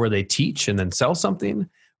webinar where they teach and then sell something.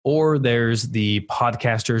 Or there's the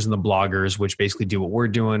podcasters and the bloggers, which basically do what we're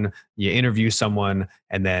doing. You interview someone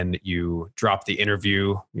and then you drop the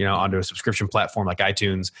interview, onto a subscription platform like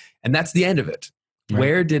iTunes. And that's the end of it. Right.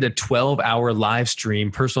 Where did a 12-hour live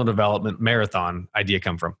stream personal development marathon idea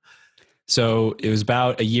come from? So it was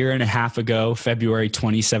about a year and a half ago, February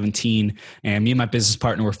 2017, and me and my business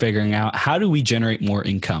partner were figuring out, how do we generate more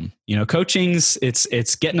income? Coaching's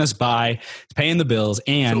it's getting us by, it's paying the bills.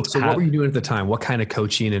 And so what were you doing at the time? What kind of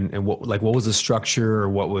coaching and what was the structure, or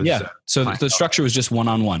what was? So the structure was just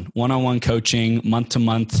one-on-one coaching,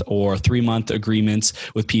 month-to-month or 3-month agreements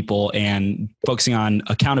with people, and focusing on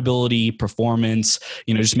accountability, performance,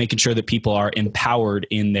 just making sure that people are empowered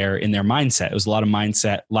in their mindset. It was a lot of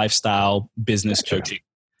mindset, lifestyle, business coaching.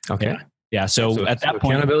 Okay. Yeah. So at that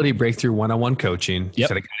point, accountability, breakthrough, one-on-one coaching. You Yep.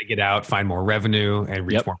 said I got to get out, find more revenue, and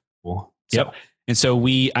reach more people. Yep. And so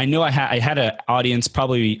I had an audience,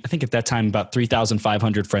 probably, I think at that time, about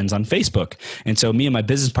 3,500 friends on Facebook. And so me and my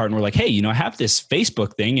business partner were like, hey, I have this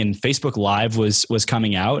Facebook thing, and Facebook Live was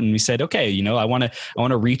coming out. And we said, okay, I want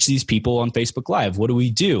to reach these people on Facebook Live. What do we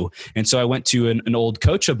do? And so I went to an old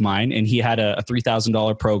coach of mine, and he had a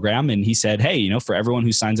 $3,000 program. And he said, hey, for everyone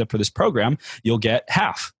who signs up for this program, you'll get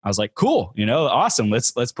half. I was like, cool, awesome.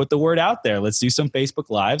 Let's put the word out there. Let's do some Facebook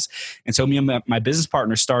Lives. And so me and my business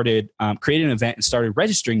partner started creating an event and started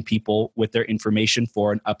registering people with their information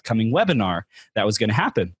for an upcoming webinar that was going to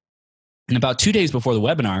happen. And about 2 days before the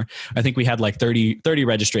webinar, I think we had like 30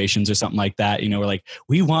 registrations or something like that. We're like,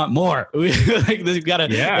 we want more. We've got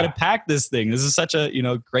to pack this thing. This is such a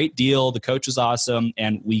great deal. The coach is awesome,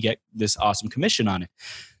 and we get this awesome commission on it.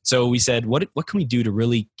 So we said, what can we do to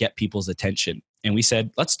really get people's attention? And we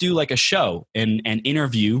said, let's do like a show and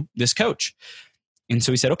interview this coach. And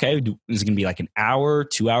so we said, okay, is it going to be like an hour,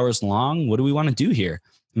 2 hours long? What do we want to do here?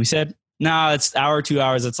 And we said, no, it's hour, 2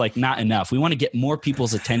 hours. It's like not enough. We want to get more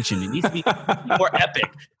people's attention. It needs to be more epic.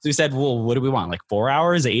 So we said, well, what do we want? Like 4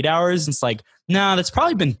 hours, 8 hours? And it's like, no, that's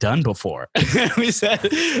probably been done before. We said,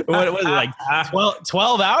 what was it, like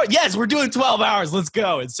 12 hours? Yes, we're doing 12 hours. Let's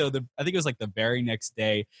go. And so I think it was like the very next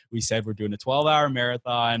day, we said we're doing a 12-hour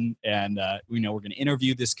marathon, and we're going to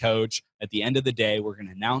interview this coach. At the end of the day, we're going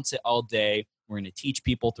to announce it all day. We're going to teach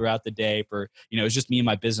people throughout the day. For it was just me and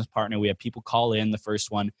my business partner. We had people call in the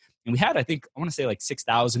first one, and we had, I want to say like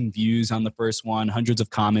 6,000 views on the first one, hundreds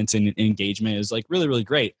of comments and engagement. It was like really, really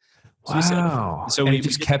great. So wow. So we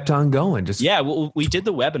just kept on going. Well, we did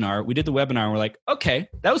the webinar. And we're like, okay,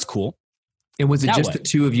 that was cool. And was it just the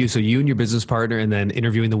two of you? So you and your business partner, and then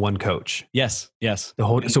interviewing the one coach? Yes.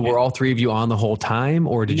 So were all three of you on the whole time,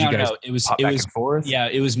 or did you guys pop back and forth? Yeah,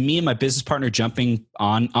 it was me and my business partner jumping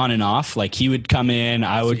on and off. Like he would come in,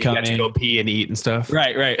 I would come in. To go pee and eat and stuff.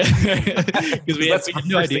 Right. Because we had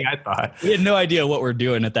no idea. I thought we had no idea what we're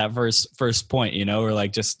doing at that first point. We're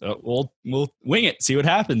like, just we'll wing it, see what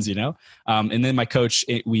happens. And then my coach,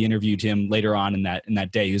 we interviewed him later on in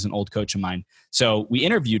that day. He was an old coach of mine. So we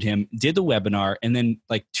interviewed him, did the webinar, and then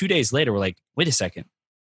like 2 days later, we're like, wait a second.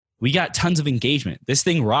 We got tons of engagement. This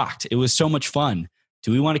thing rocked. It was so much fun.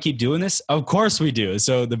 Do we want to keep doing this? Of course we do.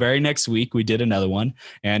 So the very next week, we did another one.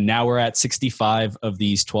 And now we're at 65 of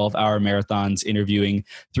these 12-hour marathons, interviewing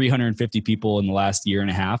 350 people in the last year and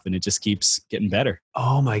a half. And it just keeps getting better.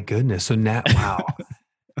 Oh, my goodness. So now, wow.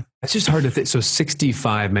 That's just hard to think. So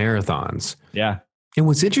 65 marathons. Yeah. And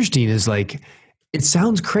what's interesting is like, it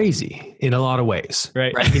sounds crazy in a lot of ways,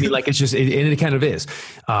 right? I mean, like it's just, and it kind of is,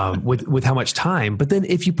 with how much time. But then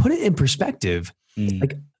if you put it in perspective,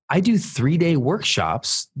 like I do 3-day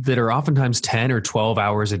workshops that are oftentimes 10 or 12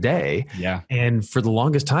 hours a day. Yeah. And for the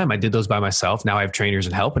longest time, I did those by myself. Now I have trainers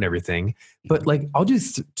and help and everything. But like I'll do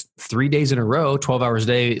 3 days in a row, 12 hours a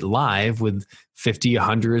day live with 50,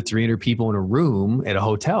 100, 300 people in a room at a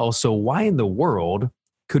hotel. So why in the world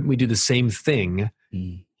couldn't we do the same thing?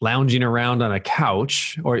 Lounging around on a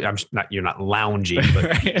couch, or you're not lounging, but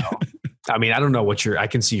right. I mean, I don't know I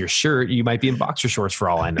can see your shirt. You might be in boxer shorts for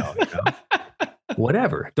all I know.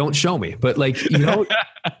 Whatever. Don't show me. But like,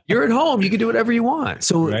 you're at home. You can do whatever you want.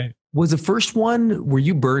 So Was the first one, were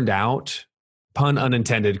you burned out? Pun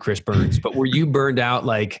unintended, Chris Burns, but were you burned out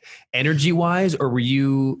like energy wise, or were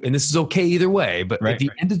you, and this is okay either way, but at the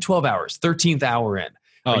end of 12 hours, 13th hour in,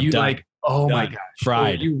 are you done. Like, oh my gosh,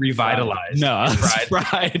 fried. You revitalized. No,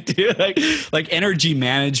 fried, dude. Like energy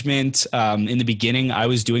management. In the beginning, I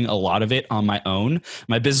was doing a lot of it on my own.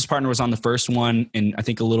 My business partner was on the first one, and I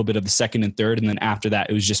think a little bit of the second and third. And then after that,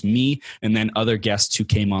 it was just me and then other guests who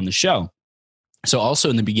came on the show. So also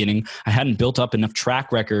in the beginning, I hadn't built up enough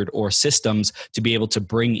track record or systems to be able to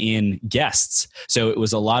bring in guests. So it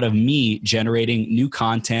was a lot of me generating new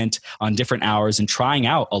content on different hours and trying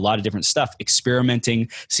out a lot of different stuff, experimenting,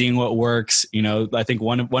 seeing what works. I think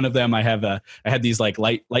one of them, I had these like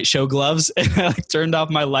light show gloves, and I like turned off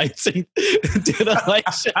my lights and did a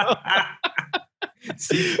light show.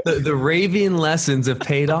 See, the raving lessons have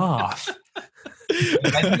paid off.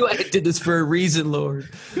 I knew I did this for a reason, Lord.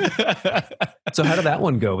 So how did that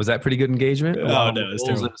one go? Was that pretty good engagement? Oh, no,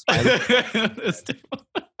 it's terrible.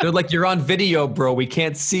 They're like, you're on video, bro. We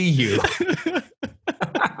can't see you.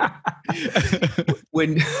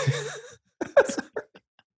 When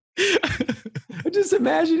I'm just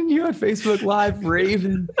imagining you on Facebook Live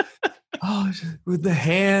raving, with the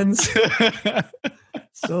hands.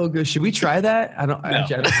 So good. Should we try that? I don't I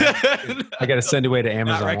got to send it away to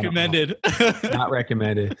Amazon. Not recommended. Not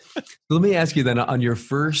recommended. Let me ask you then, on your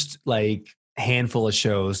first like handful of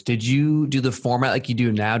shows, did you do the format like you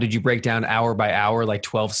do now? Did you break down hour by hour, like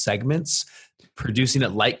 12 segments, producing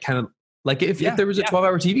it like kind of like if there was a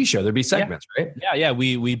 12-hour TV show, there'd be segments, right? Yeah.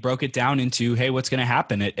 We broke it down into, hey, what's going to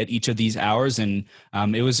happen at each of these hours. And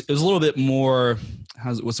it was a little bit more,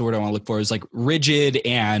 what's the word I want to look for? Is like rigid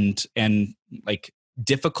and like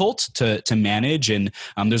difficult to manage. And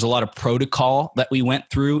there's a lot of protocol that we went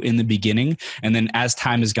through in the beginning. And then as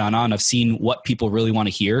time has gone on, I've seen what people really want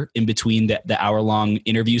to hear in between the hour-long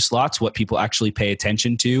interview slots, what people actually pay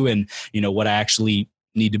attention to, and what I actually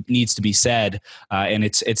needs to be said, and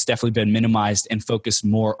it's definitely been minimized and focused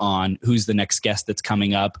more on who's the next guest that's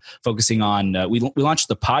coming up. Focusing on we launched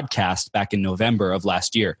the podcast back in November of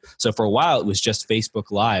last year, so for a while it was just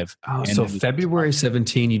Facebook Live. So February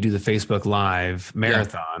 17, you do the Facebook Live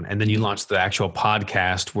marathon, and then you launch the actual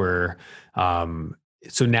podcast where.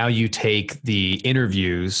 So now you take the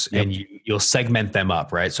interviews and you'll segment them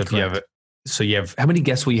up, right? So if you have So you have, how many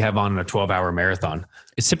guests will you have on a 12-hour marathon?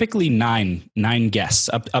 It's typically nine guests,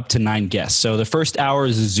 up to 9 guests. So the first hour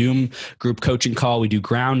is a Zoom group coaching call. We do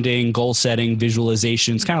grounding, goal setting,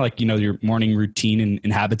 visualizations, kind of like, your morning routine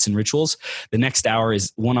and habits and rituals. The next hour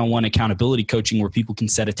is one-on-one accountability coaching, where people can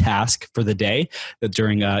set a task for the day that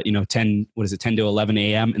during 10 to 11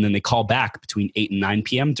 a.m. And then they call back between 8 and 9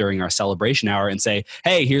 p.m. during our celebration hour and say,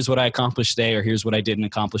 hey, here's what I accomplished today, or here's what I didn't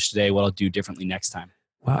accomplish today, what I'll do differently next time.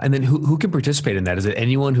 Wow. And then who can participate in that? Is it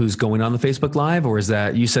anyone who's going on the Facebook Live, or is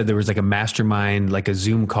that, you said there was like a mastermind, like a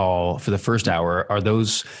Zoom call for the first hour? Are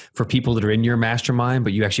those for people that are in your mastermind,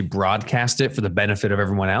 but you actually broadcast it for the benefit of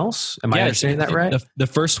everyone else? Am I understanding that right? The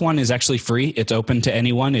first one is actually free. It's open to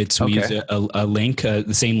anyone. We use a link,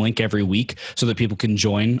 the same link every week, so that people can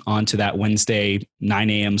join onto that Wednesday 9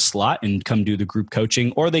 a.m. slot and come do the group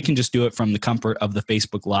coaching, or they can just do it from the comfort of the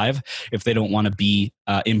Facebook Live if they don't want to be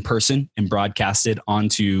in person and broadcast it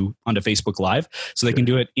onto Facebook Live. So they can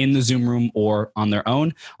do it in the Zoom room or on their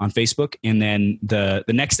own on Facebook. And then the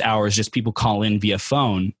next hour is just people call in via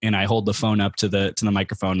phone, and I hold the phone up to the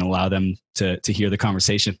microphone and allow them to hear the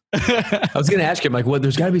conversation. I was going to ask you, like,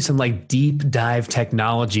 there's got to be some like deep dive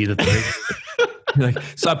technology that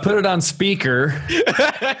so I put it on speaker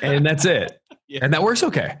and that's it. Yeah. And that works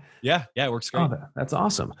okay. Yeah, it works great. Oh, that's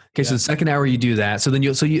awesome. Okay, so the second hour you do that. So then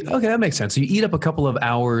okay, that makes sense. So you eat up a couple of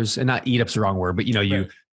hours, and not eat up's the wrong word, but you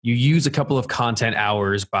use a couple of content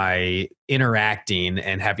hours by interacting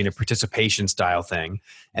and having a participation style thing.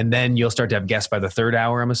 And then you'll start to have guests by the third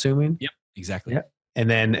hour, I'm assuming? Yep, exactly. Yep.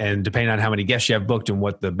 And depending on how many guests you have booked and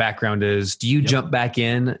what the background is, do you jump back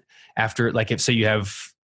in after, like, if say you have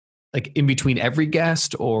like in between every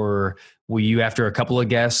guest, or will you, after a couple of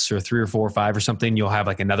guests or 3 or 4 or 5 or something, you'll have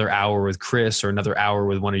like another hour with Chris or another hour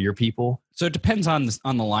with one of your people? So it depends on the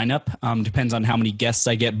lineup. Depends on how many guests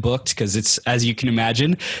I get booked, because it's, as you can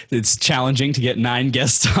imagine, it's challenging to get 9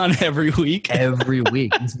 guests on every week. Every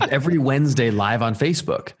week, every Wednesday live on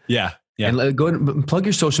Facebook. Yeah. Yeah. And go ahead and plug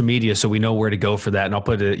your social media so we know where to go for that. And I'll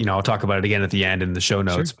put it, I'll talk about it again at the end in the show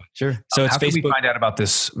notes. Sure. So it's how Facebook. Can we find out about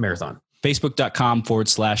this marathon?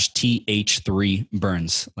 Facebook.com/TH3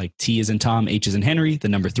 Burns. Like T is in Tom, H is in Henry, the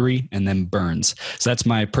number 3, and then Burns. So that's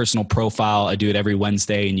my personal profile. I do it every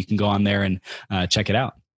Wednesday, and you can go on there and check it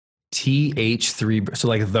out. TH3, so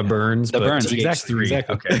like the Burns, the but Burns, TH3.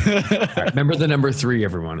 Exactly. Okay. All right. Remember the number 3,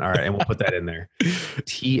 everyone. All right, and we'll put that in there.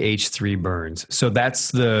 TH3 Burns. So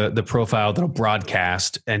that's the profile that'll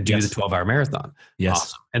broadcast and do the 12-hour marathon. Yes.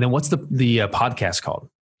 Awesome. And then what's the podcast called?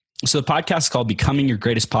 So the podcast is called Becoming Your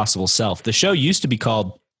Greatest Possible Self. The show used to be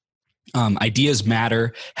called Ideas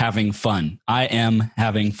Matter, Having Fun. I am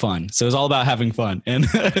having fun. So it's all about having fun and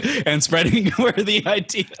and spreading worthy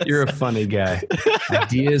ideas. You're a funny guy.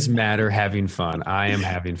 Ideas matter, having fun. I am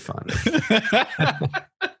having fun.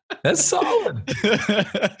 That's solid.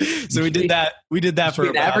 So we did that. We did that for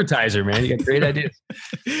an advertiser, man. You got great ideas.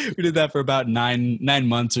 We did that for about nine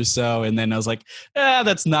months or so. And then I was like,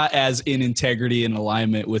 that's not as in integrity and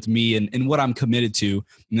alignment with me and what I'm committed to.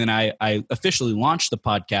 And then I officially launched the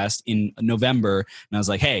podcast in November. And I was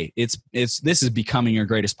like, hey, this is Becoming Your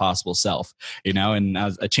Greatest Possible Self, and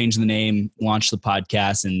I changed the name, launched the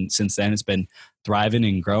podcast. And since then it's been thriving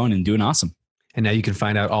and growing and doing awesome. And now you can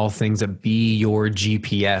find out all things at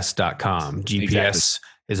beyourgps.com. GPS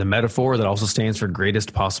is a metaphor that also stands for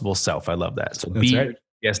greatest possible self. I love that. So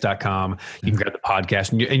beyourgps.com. You can grab the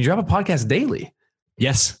podcast and you drop a podcast daily.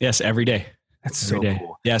 Yes, every day. That's so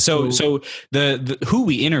cool. Yeah. So the who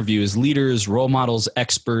we interview is leaders, role models,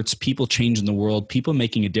 experts, people changing the world, people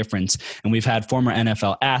making a difference. And we've had former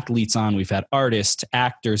NFL athletes on. We've had artists,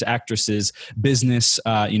 actors, actresses, business,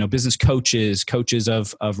 business coaches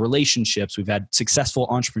of relationships. We've had successful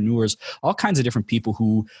entrepreneurs, all kinds of different people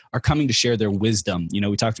who are coming to share their wisdom.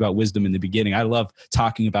 We talked about wisdom in the beginning. I love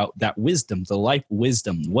talking about that wisdom, the life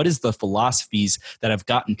wisdom. What is the philosophies that have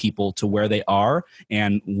gotten people to where they are,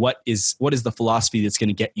 and what is the philosophy that's going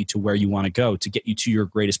to get you to where you want to go, to get you to your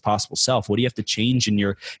greatest possible self? What do you have to change in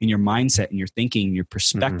your mindset and your thinking, your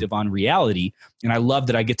perspective on reality? And I love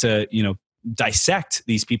that I get to, dissect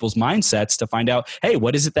these people's mindsets to find out, hey,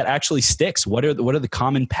 what is it that actually sticks? What are the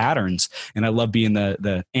common patterns? And I love being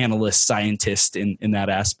the analyst, scientist in that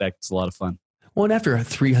aspect. It's a lot of fun. Well, and after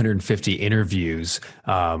 350 interviews,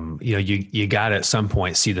 you got to at some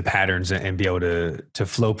point see the patterns and be able to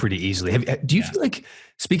flow pretty easily. Do you feel like,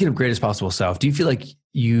 speaking of greatest possible self, do you feel like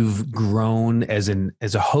you've grown as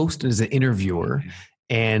a host and as an interviewer,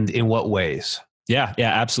 and in what ways? Yeah,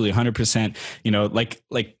 absolutely. 100%. Like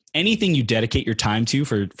anything you dedicate your time to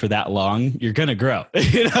for that long, you're going to grow.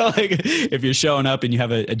 Like if you're showing up and you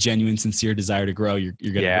have a genuine, sincere desire to grow, you're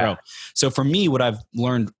going to grow. So for me, what I've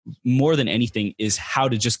learned more than anything is how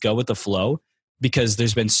to just go with the flow, because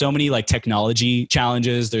there's been so many like technology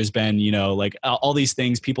challenges. There's been, like all these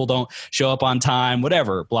things, people don't show up on time,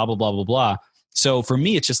 whatever, blah, blah, blah, blah, blah. So for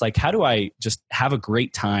me, it's just like, how do I just have a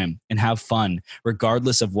great time and have fun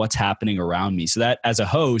regardless of what's happening around me? So that as a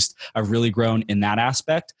host, I've really grown in that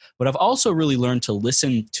aspect, but I've also really learned to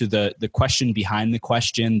listen to the question behind the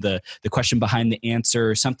question, the question behind the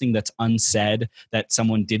answer, something that's unsaid that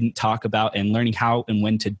someone didn't talk about, and learning how and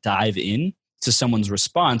when to dive in to someone's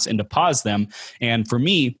response and to pause them. And for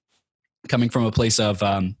me, coming from a place of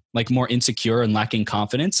like more insecure and lacking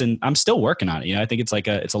confidence, and I'm still working on it. I think it's like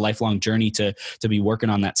it's a lifelong journey to be working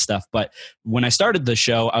on that stuff. But when I started the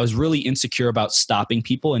show, I was really insecure about stopping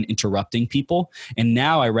people and interrupting people. And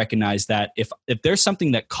now I recognize that if there's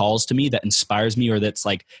something that calls to me, that inspires me, or that's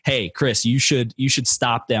like, hey, Chris, you should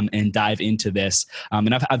stop them and dive into this.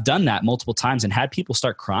 And I've done that multiple times and had people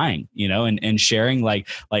start crying, and sharing like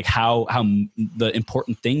how the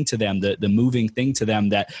important thing to them, the moving thing to them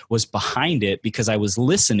that was behind it, because I was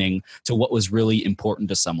listening to what was really important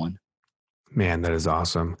to someone. Man, that is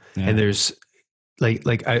awesome. Yeah. And there's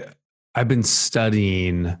I've been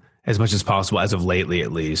studying as much as possible, as of lately,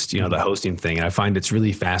 at least, the hosting thing. And I find it's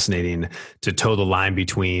really fascinating to toe the line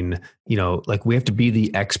between, like we have to be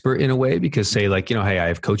the expert in a way, because say like, hey, I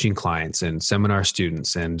have coaching clients and seminar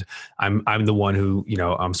students, and I'm the one who,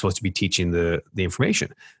 I'm supposed to be teaching the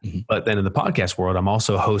information. Mm-hmm. But then in the podcast world, I'm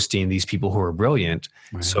also hosting these people who are brilliant.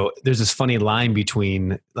 Right. So there's this funny line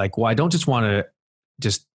between like, well, I don't just want to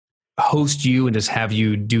just host you and just have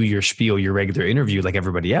you do your spiel, your regular interview like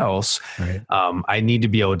everybody else. Right. I need to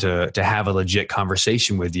be able to have a legit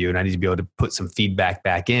conversation with you, and I need to be able to put some feedback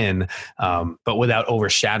back in, but without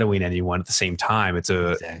overshadowing anyone at the same time. It's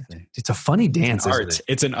a funny dance.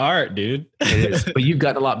 It's an art, dude. It is, but you've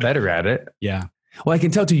gotten a lot better at it. Yeah. Well, I can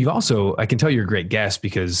tell too. I can tell you're a great guest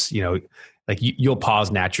because like you'll pause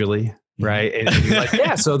naturally, right? And you're like,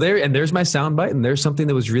 yeah. So there's my soundbite, and there's something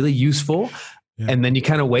that was really useful. Yeah. And then you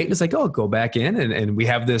kind of wait, and it's like, oh, go back in, and we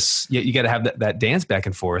have this. You got to have that dance back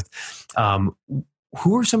and forth.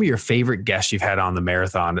 Who are some of your favorite guests you've had on the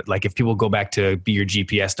marathon? Like if people go back to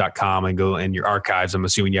beyourgps.com and go in your archives, I'm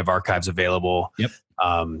assuming you have archives available. Yep.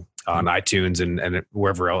 On iTunes and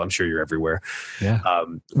wherever else. I'm sure you're everywhere. Yeah.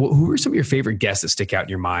 Who are some of your favorite guests that stick out in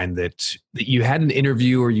your mind that you had an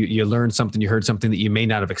interview, or you learned something, you heard something that you may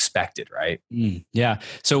not have expected, right? Yeah.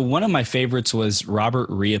 So one of my favorites was Robert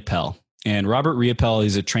Riopel. And Robert Riopel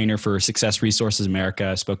is a trainer for Success Resources America.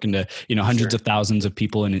 I've spoken to hundreds of thousands of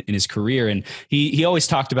people in his career, and he always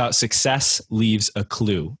talked about success leaves a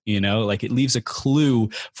clue. Like it leaves a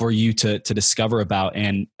clue for you to discover about.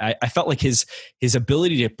 And I felt like his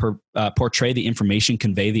ability to portray the information,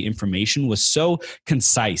 convey the information, was so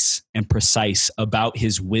concise and precise about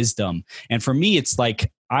his wisdom. And for me, it's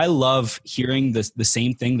like I love hearing the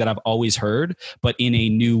same thing that I've always heard, but in a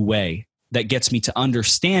new way that gets me to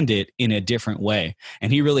understand it in a different way.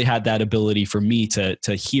 And he really had that ability for me to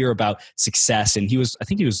hear about success. And I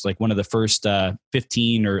think he was like one of the first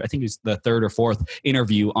 15, or I think it was the third or fourth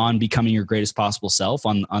interview on becoming your greatest possible self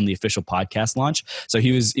on the official podcast launch. So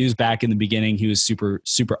he was back in the beginning. He was super,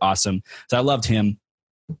 super awesome. So I loved him.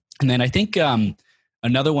 And then I think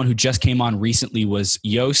another one who just came on recently was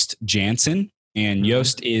Joost Janssen. And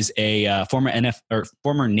Joost is a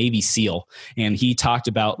former Navy SEAL, and he talked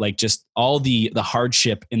about like just all the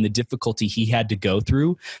hardship and the difficulty he had to go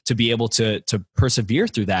through to be able to persevere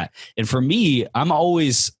through that. And for me, I'm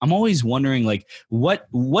always wondering like, what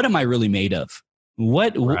am I really made of?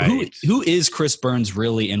 Who is Chris Burns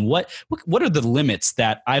really, and what are the limits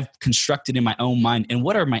that I've constructed in my own mind, and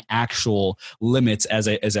what are my actual limits as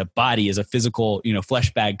a body, as a physical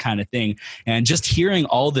flesh bag kind of thing? And just hearing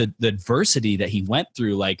all the adversity that he went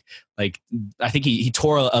through, like I think he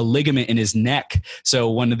tore a ligament in his neck. So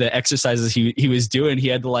one of the exercises he was doing, he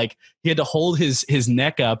had to hold his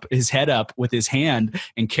neck up, his head up with his hand,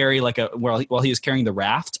 and carry while he was carrying the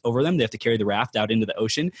raft over them. They have to carry the raft out into the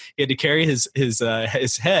ocean. He had to carry his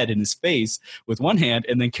head and his face with one hand,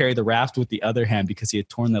 and then carry the raft with the other hand because he had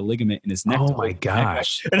torn the ligament in his neck. Oh my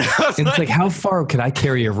gosh! And it's like, how far could I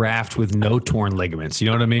carry a raft with no torn ligaments? You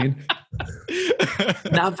know what I mean?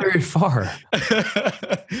 Not very far.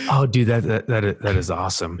 Oh, dude, that is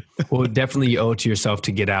awesome. Well, definitely you owe it to yourself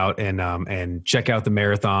to get out and check out the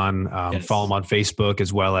marathon. Yes. Follow them on Facebook,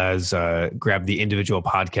 as well as grab the individual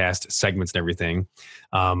podcast segments and everything.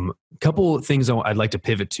 Couple things I'd like to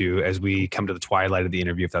pivot to as we come to the twilight of the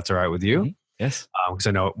interview, if that's all right with you. Yes. Because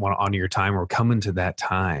I know I want to honor your time. We're coming to that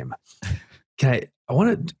time. I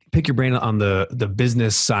want to pick your brain on the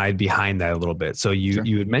business side behind that a little bit. So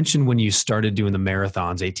you had mentioned when you started doing the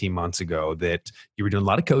marathons 18 months ago that you were doing a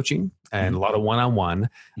lot of coaching and a lot of one-on-one.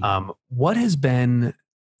 What has been,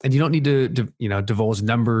 and you don't need to divulge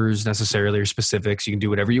numbers necessarily or specifics. You can do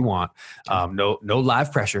whatever you want. No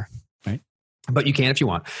live pressure, right? But you can if you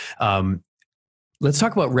want. Let's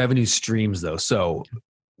talk about revenue streams though. So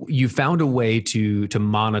you found a way to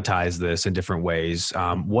monetize this in different ways.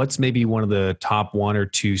 What's maybe one of the top 1 or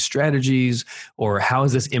 2 strategies, or how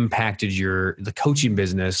has this impacted the coaching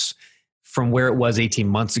business from where it was 18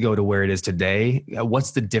 months ago to where it is today?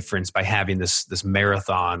 What's the difference by having this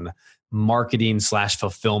marathon marketing /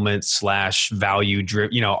 fulfillment / value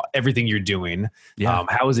driven, everything you're doing? Yeah.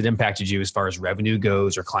 How has it impacted you as far as revenue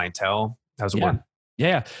goes or clientele? How's it work?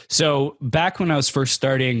 Yeah. So back when I was first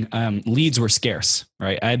starting, leads were scarce,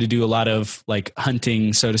 right? I had to do a lot of like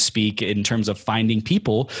hunting, so to speak, in terms of finding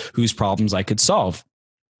people whose problems I could solve.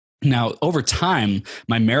 Now, over time,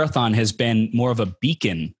 my marathon has been more of a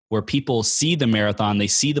beacon where people see the marathon, they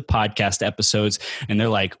see the podcast episodes, and they're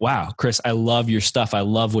like, wow, Chris, I love your stuff. I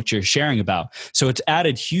love what you're sharing about. So it's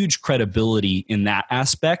added huge credibility in that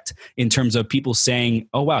aspect in terms of people saying,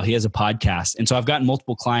 oh, wow, he has a podcast. And so I've gotten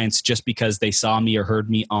multiple clients just because they saw me or heard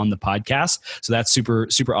me on the podcast. So that's super,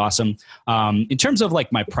 super awesome. In terms of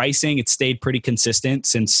like my pricing, it's stayed pretty consistent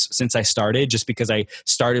since I started, just because I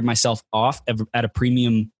started myself off at a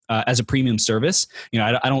premium as a premium service.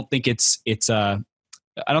 I don't think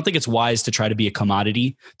I don't think it's wise to try to be a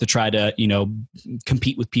commodity, to try to,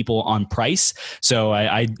 compete with people on price. So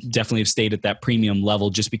I definitely have stayed at that premium level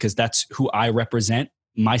just because that's who I represent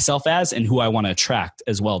myself as and who I want to attract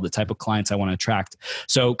as well, the type of clients I want to attract.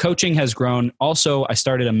 So coaching has grown. Also, I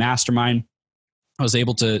started a mastermind. I was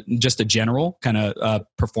able to just a general kind of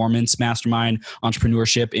performance mastermind,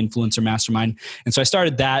 entrepreneurship, influencer mastermind. And so I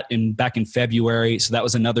started that back in February. So that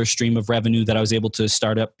was another stream of revenue that I was able to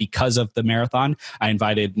start up because of the marathon. I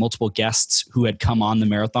invited multiple guests who had come on the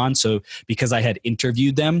marathon. So because I had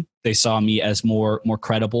interviewed them, they saw me as more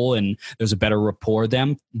credible, and there's a better rapport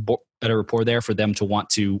there for them to want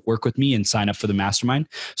to work with me and sign up for the mastermind.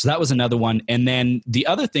 So that was another one. And then the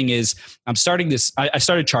other thing is I'm starting this, I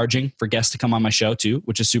started charging for guests to come on my show too,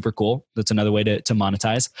 which is super cool. That's another way to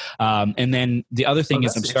monetize. And then the other thing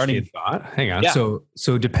is I'm starting. Hang on. Yeah.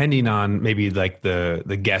 So depending on maybe like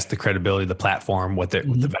the guest, the credibility, the platform, what the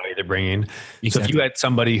value they're bringing. Exactly. So if you had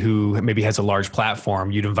somebody who maybe has a large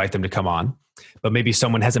platform, you'd invite them to come on. But maybe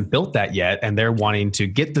someone hasn't built that yet and they're wanting to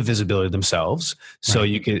get the visibility themselves. So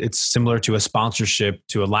it's similar to a sponsorship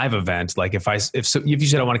to a live event. Like if you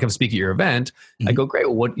said I want to come speak at your event, I go,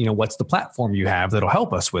 great. Well, what's the platform you have that'll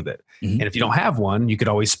help us with it? And if you don't have one, you could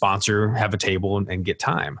always sponsor, have a table and get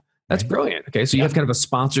time. That's brilliant. Okay. So you have kind of a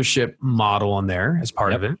sponsorship model on there as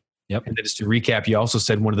part of it. Yep. And then just to recap, you also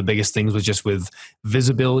said one of the biggest things was just with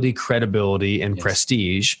visibility, credibility, and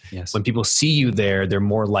prestige. Yes. When people see you there, they're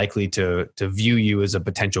more likely to view you as a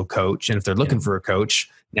potential coach. And if they're looking for a coach,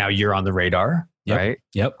 now you're on the radar, right?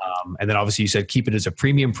 Yep. And then obviously you said keep it as a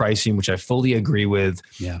premium pricing, which I fully agree with.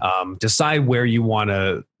 Yeah. Decide where you want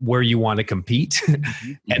to compete,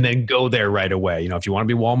 and then go there right away. If you want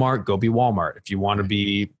to be Walmart, go be Walmart. If you want to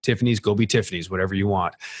be Tiffany's, go be Tiffany's. Whatever you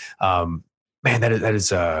want. Man, that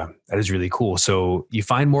is really cool. So you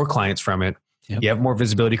find more clients from it. Yep. You have more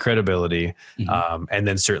visibility, credibility, and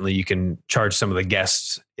then certainly you can charge some of the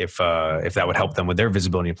guests if that would help them with their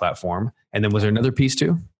visibility and platform. And then was there another piece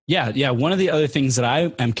too? Yeah. One of the other things that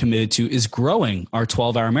I am committed to is growing our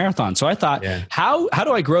 12-hour marathon. So I thought, how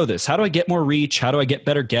do I grow this? How do I get more reach? How do I get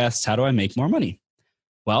better guests? How do I make more money?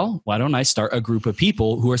 Well, why don't I start a group of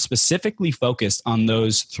people who are specifically focused on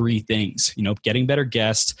those 3 things, getting better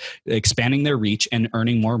guests, expanding their reach, and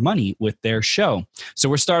earning more money with their show. So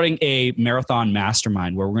we're starting a marathon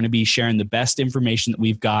mastermind where we're going to be sharing the best information that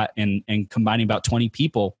we've got and combining about 20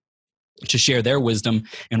 people to share their wisdom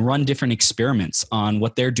and run different experiments on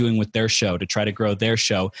what they're doing with their show to try to grow their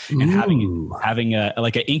show, and having a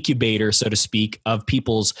like an incubator, so to speak, of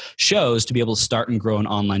people's shows to be able to start and grow an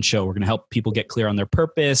online show. We're going to help people get clear on their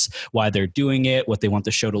purpose, why they're doing it, what they want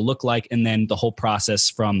the show to look like, and then the whole process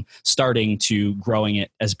from starting to growing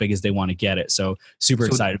it as big as they want to get it. So super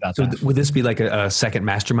excited about that. So would this be like a second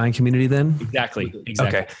mastermind community then? Exactly.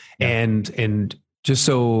 Okay. Yeah. And just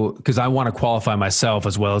so, because I want to qualify myself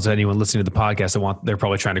as well as anyone listening to the podcast, they're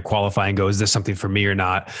probably trying to qualify and go, is this something for me or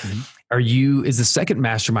not? Is the second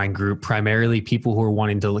mastermind group primarily people who are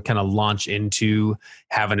wanting to kind of launch into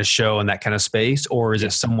having a show in that kind of space? Or is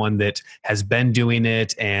it someone that has been doing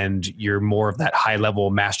it and you're more of that high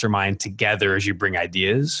level mastermind together as you bring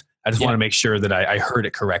ideas? I just Yeah. want to make sure that I heard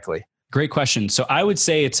it correctly. Great question. So I would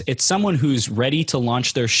say it's someone who's ready to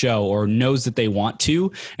launch their show or knows that they want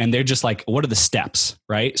to, and they're just like, what are the steps,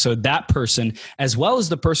 right? So that person, as well as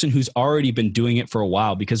the person who's already been doing it for a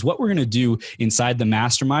while, because what we're going to do inside the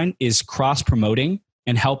mastermind is cross promoting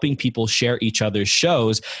and helping people share each other's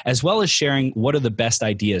shows, as well as sharing what are the best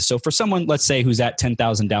ideas. So for someone, let's say, who's at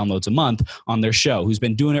 10,000 downloads a month on their show, who's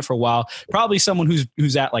been doing it for a while, probably someone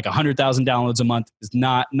who's at like 100,000 downloads a month is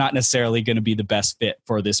not necessarily going to be the best fit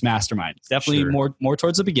for this mastermind. It's definitely more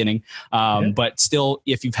towards the beginning. But still,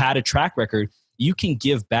 if you've had a track record, you can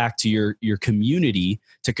give back to your community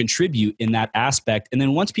to contribute in that aspect. And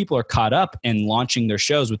then once people are caught up and launching their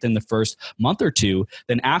shows within the first month or two,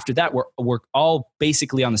 then after that, we're all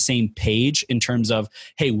basically on the same page in terms of,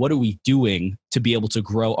 hey, what are we doing to be able to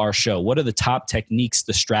grow our show? What are the top techniques,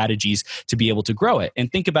 the strategies to be able to grow it?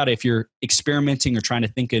 And think about it, if you're experimenting or trying to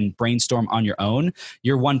think and brainstorm on your own,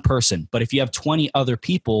 you're one person. But if you have 20 other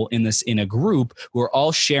people in a group who are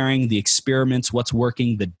all sharing the experiments, what's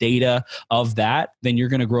working, the data of that, then you're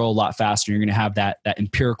going to grow a lot faster. You're going to have that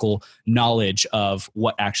empirical knowledge of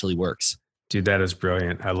what actually works. Dude, that is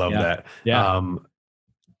brilliant. I love that. Yeah.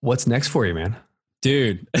 What's next for you, man?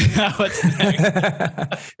 Dude, what's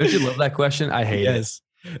next? Don't you love that question? I hate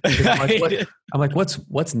it. I'm like,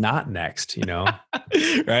 what's not next? You know,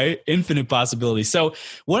 right? Infinite possibilities. So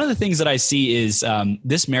one of the things that I see is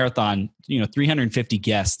this marathon, 350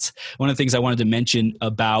 guests. One of the things I wanted to mention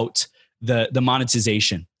about the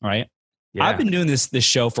monetization, right? Yeah. I've been doing this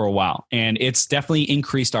show for a while, and it's definitely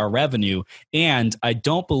increased our revenue. And I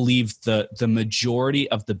don't believe the majority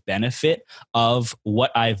of the benefit of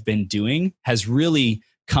what I've been doing has really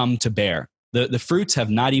come to bear. The fruits have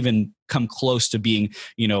not even come close to being,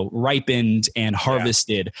 ripened and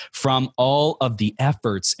harvested from all of the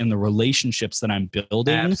efforts and the relationships that I'm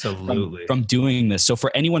building. Absolutely. From doing this. So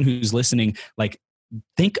for anyone who's listening, like,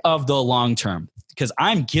 think of the long term, because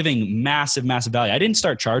I'm giving massive, massive value. I didn't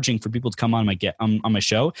start charging for people to come on my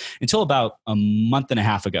show until about a month and a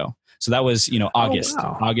half ago. So that was, August. Oh,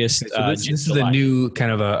 wow. August. So this is a new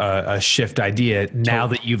kind of a shift idea now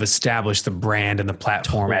that you've established the brand and the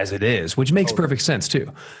platform as it is, which makes perfect sense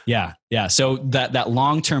too. Yeah. Yeah. So that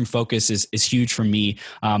long-term focus is huge for me.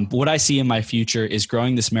 What I see in my future is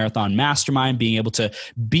growing this marathon mastermind, being able to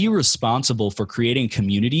be responsible for creating a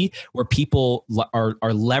community where people are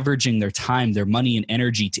leveraging their time, their money and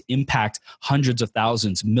energy to impact hundreds of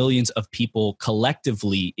thousands, millions of people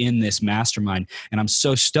collectively in this mastermind. And I'm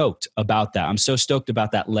so stoked about that. I'm so stoked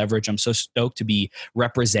about that leverage. I'm so stoked to be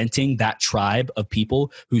representing that tribe of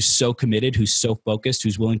people who's so committed, who's so focused,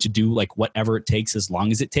 who's willing to do like whatever it takes as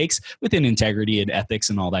long as it takes, within integrity and ethics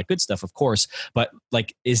and all that good stuff, of course. But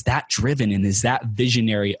like, is that driven and is that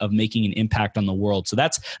visionary of making an impact on the world? So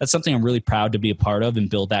that's something I'm really proud to be a part of and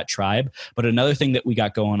build that tribe. But another thing that we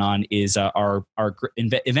got going on is our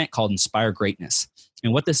event called Inspire Greatness.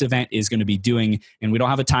 And what this event is going to be doing, and we don't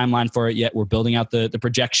have a timeline for it yet. We're building out the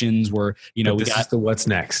projections. This is the what's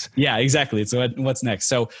next. Yeah, exactly. It's what's next.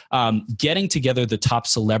 So getting together the top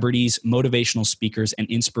celebrities, motivational speakers, and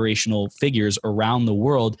inspirational figures around the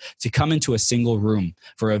world to come into a single room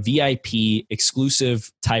for a VIP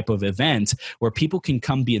exclusive type of event where people can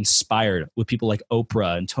come be inspired with people like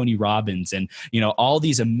Oprah and Tony Robbins and, all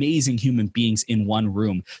these amazing human beings in one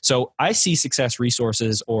room. So I see Success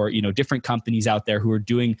Resources or, different companies out there who are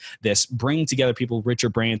doing this, bringing together people,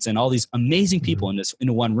 Richard Branson, all these amazing people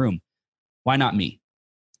into one room. Why not me?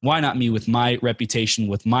 Why not me with my reputation,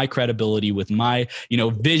 with my credibility, with my,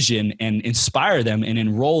 vision, and inspire them and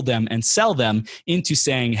enroll them and sell them into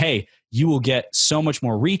saying, hey, you will get so much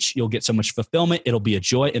more reach. You'll get so much fulfillment. It'll be a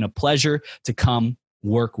joy and a pleasure to come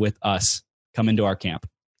work with us, come into our camp.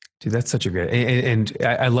 Dude, that's such a great, and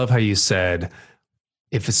I love how you said,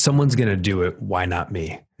 if someone's going to do it, why not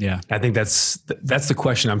me? Yeah. I think that's the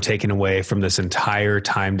question I'm taking away from this entire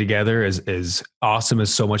time together, as awesome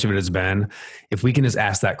as so much of it has been. If we can just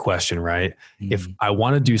ask that question, right? Mm-hmm. If I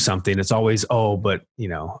want to do something, it's always, but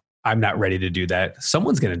I'm not ready to do that.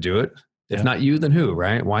 Someone's going to do it. If not you, then who,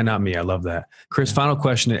 right? Why not me? I love that. Chris, final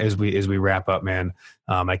question as we wrap up, man.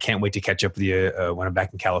 I can't wait to catch up with you when I'm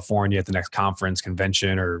back in California at the next conference,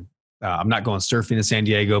 convention, or I'm not going surfing in San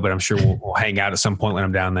Diego, but I'm sure we'll hang out at some point when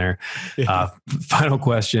I'm down there. Final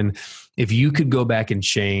question. If you could go back and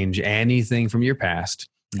change anything from your past,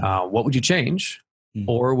 what would you change?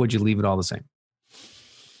 Or would you leave it all the same?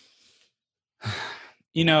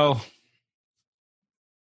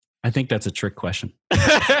 I think that's a trick question.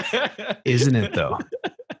 Isn't it though?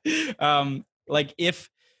 Like if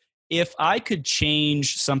if I could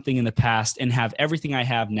change something in the past and have everything I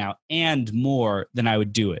have now and more, then I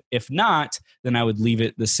would do it. If not, then I would leave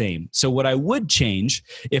it the same. So what I would change,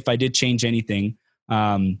 if I did change anything,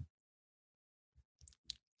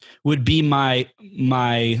 would be my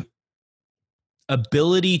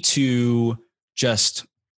ability to just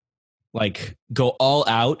like go all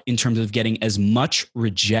out in terms of getting as much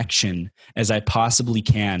rejection as I possibly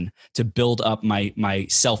can to build up my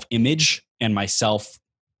self-image and my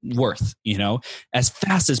self-worth, as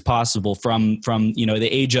fast as possible from the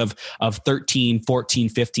age of 13, 14,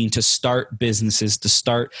 15 to start businesses, to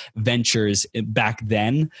start ventures back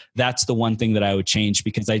then. That's the one thing that I would change,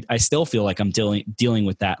 because I still feel like I'm dealing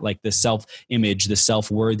with that, like the self-image, the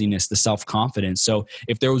self-worthiness, the self-confidence. So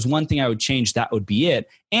if there was one thing I would change, that would be it.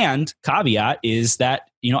 And caveat is that,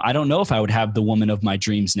 I don't know if I would have the woman of my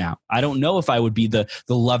dreams now. I don't know if I would be the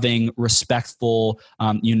loving, respectful,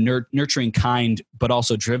 nurturing, kind, but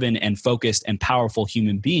also driven and focused and powerful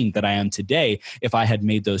human being that I am today if I had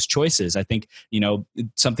made those choices. I think,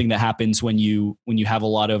 something that happens when you have a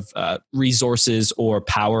lot of resources or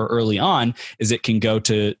power early on is it can go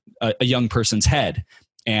to a young person's head.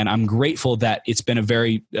 And I'm grateful that it's been a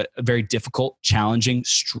very difficult, challenging,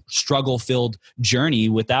 struggle-filled journey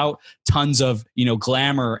without tons of,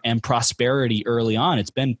 glamour and prosperity early on.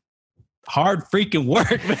 It's been hard freaking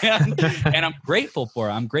work, man. And I'm grateful for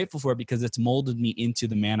it. I'm grateful for it because it's molded me into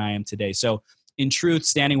the man I am today. So in truth,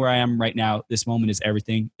 standing where I am right now, this moment is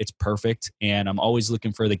everything. It's perfect. And I'm always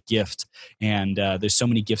looking for the gift. And there's so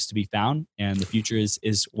many gifts to be found. And the future is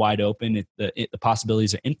wide open. The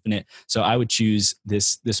possibilities are infinite. So I would choose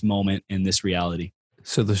this moment and this reality.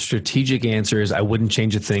 So the strategic answer is I wouldn't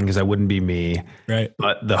change a thing because I wouldn't be me. Right.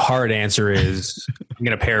 But the hard answer is, I'm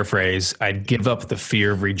going to paraphrase, I'd give up the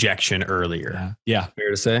fear of rejection earlier. Yeah. Fair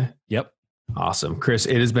to say? Yep. Awesome. Chris,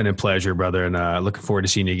 it has been a pleasure, brother. And looking forward to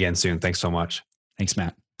seeing you again soon. Thanks so much. Thanks,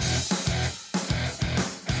 Matt.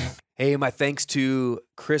 Hey, my thanks to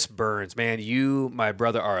Chris Burns. Man, you, my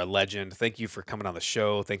brother, are a legend. Thank you for coming on the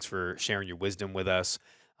show. Thanks for sharing your wisdom with us.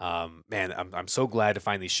 Man, I'm so glad to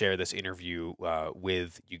finally share this interview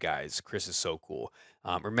with you guys. Chris is so cool.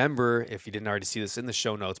 Remember, if you didn't already see this in the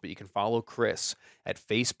show notes, but you can follow Chris at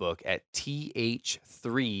Facebook at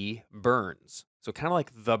TH3Burns. So kind of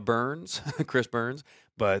like the Burns, Chris Burns,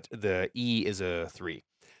 but the E is a 3.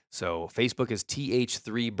 So Facebook is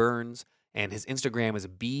TH3Burns, and his Instagram is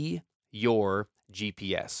Be Your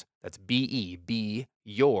GPS. That's Be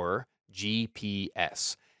Your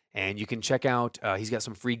GPS. And you can check out, he's got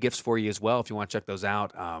some free gifts for you as well if you want to check those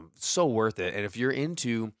out. So worth it. And if you're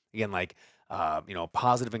into, again, like,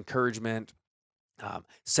 positive encouragement,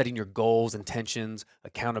 setting your goals, intentions,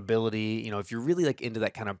 accountability, if you're really like into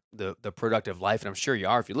that kind of the productive life, and I'm sure you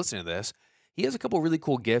are if you're listening to this, he has a couple really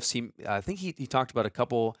cool gifts. I think he talked about a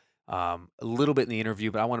couple a little bit in the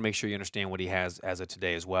interview, but I want to make sure you understand what he has as of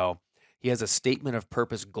today as well. He has a statement of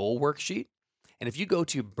purpose goal worksheet. And if you go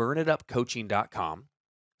to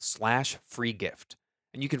burnitupcoaching.com/free gift,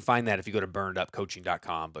 and you can find that if you go to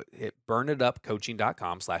burnitupcoaching.com, but hit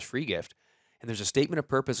burnitupcoaching.com/free gift. And there's a statement of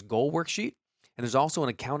purpose goal worksheet. And there's also an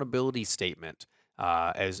accountability statement,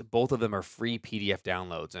 as both of them are free PDF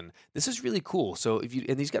downloads. And this is really cool. So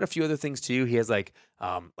and he's got a few other things too. He has like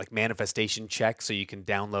manifestation checks. So you can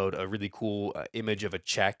download a really cool image of a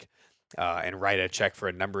check and write a check for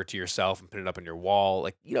a number to yourself and put it up on your wall.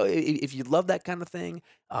 Like, if you love that kind of thing,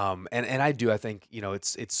 and I do, I think,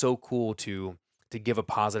 it's so cool to give a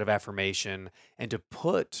positive affirmation and to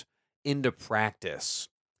put into practice,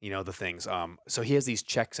 the things. So he has these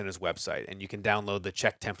checks in his website, and you can download the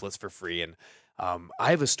check templates for free. And I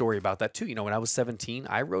have a story about that too. When I was 17,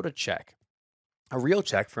 I wrote a check, a real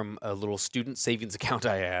check from a little student savings account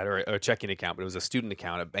I had, or a checking account, but it was a student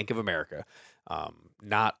account at Bank of America.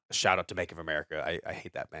 Not a shout out to Bank of America. I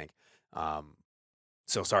hate that bank.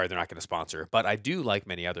 So sorry, they're not going to sponsor, but I do like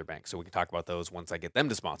many other banks. So we can talk about those once I get them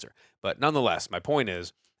to sponsor. But nonetheless, my point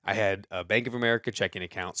is, I had a Bank of America checking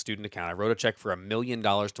account, student account. I wrote a check for $1 million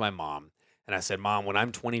to my mom. And I said, Mom, when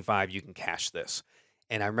I'm 25, you can cash this.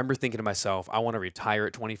 And I remember thinking to myself, I want to retire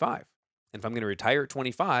at 25. And if I'm going to retire at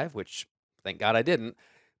 25, which thank God I didn't,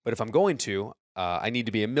 but if I'm going to, I need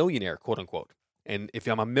to be a millionaire, quote unquote. And if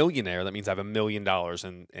I'm a millionaire, that means I have $1 million.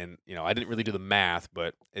 And I didn't really do the math,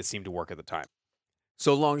 but it seemed to work at the time.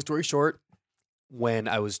 So long story short, when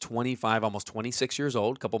I was 25, almost 26 years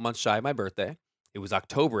old, a couple months shy of my birthday, it was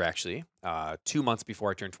October, actually, 2 months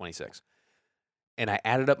before I turned 26. And I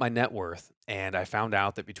added up my net worth, and I found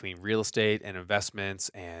out that between real estate and investments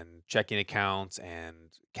and checking accounts and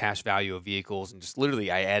cash value of vehicles, and just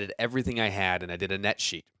literally I added everything I had, and I did a net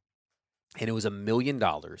sheet. And it was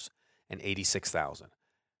 $1,086,000.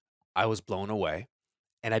 I was blown away,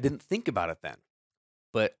 and I didn't think about it then.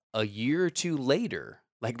 But a year or two later,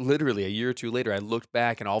 like literally a year or two later, I looked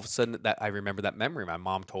back and all of a sudden that I remember that memory. My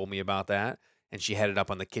mom told me about that, and she had it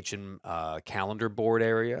up on the kitchen calendar board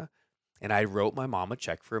area. And I wrote my mom a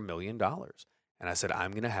check for $1 million. And I said,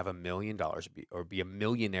 I'm going to have $1 million or be a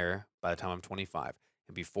millionaire by the time I'm 25.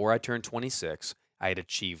 And before I turned 26, I had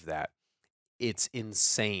achieved that. It's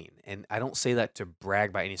insane. And I don't say that to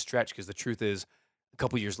brag by any stretch, because the truth is, a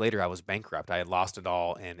couple years later, I was bankrupt. I had lost it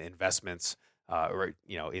all in investments,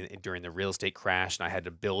 during the real estate crash, and I had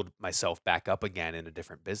to build myself back up again in a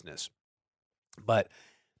different business. But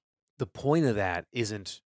the point of that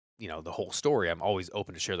isn't, the whole story. I'm always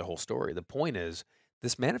open to share the whole story. The point is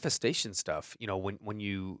this manifestation stuff, when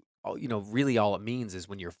really all it means is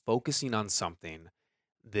when you're focusing on something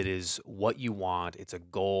that is what you want, it's a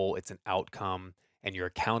goal, it's an outcome, and you're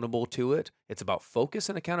accountable to it. It's about focus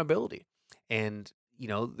and accountability. And,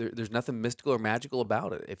 there's nothing mystical or magical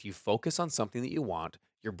about it. If you focus on something that you want,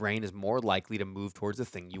 your brain is more likely to move towards the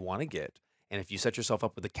thing you want to get. And if you set yourself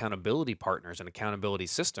up with accountability partners and accountability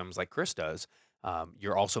systems like Chris does,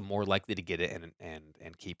 you're also more likely to get it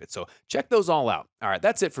and keep it. So check those all out. All right,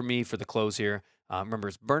 that's it for me for the close here. Remember,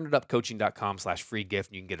 it's burnitupcoaching.com/free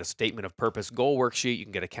gift. You can get a statement of purpose goal worksheet. You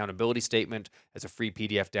can get accountability statement as a free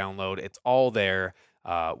PDF download. It's all there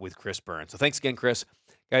with Chris Burns. So thanks again, Chris.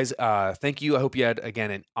 Guys, thank you. I hope you had, again,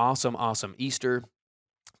 an awesome Easter.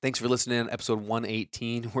 Thanks for listening to episode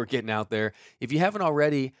 118. We're getting out there. If you haven't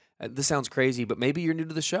already, this sounds crazy, but maybe you're new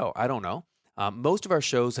to the show. I don't know. Most of our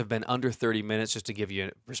shows have been under 30 minutes, just to give you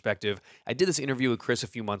a perspective. I did this interview with Chris a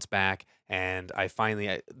few months back, and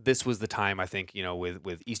this was the time, I think,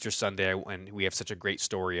 with Easter Sunday, when we have such a great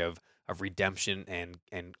story of redemption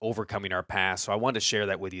and overcoming our past. So I wanted to share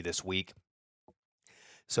that with you this week.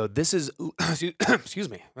 So this is, excuse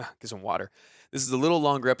me, get some water. This is a little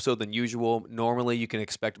longer episode than usual. Normally, you can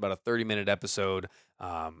expect about a 30-minute episode,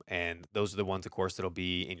 and those are the ones, of course, that'll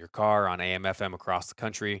be in your car on AM, FM across the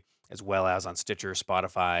country, as well as on Stitcher,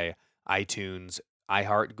 Spotify, iTunes,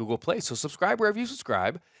 iHeart, Google Play. So subscribe wherever you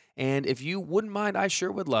subscribe. And if you wouldn't mind, I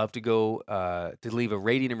sure would love to go to leave a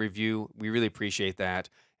rating and review. We really appreciate that.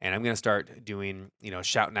 And I'm going to start doing,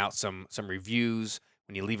 shouting out some reviews.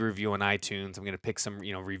 When you leave a review on iTunes, I'm going to pick some,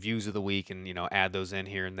 reviews of the week and, add those in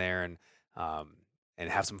here and there and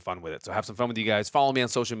have some fun with it. So have some fun with you guys. Follow me on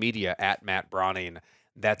social media at Matt Browning.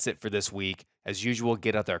 That's it for this week. As usual,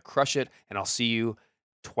 get out there, crush it, and I'll see you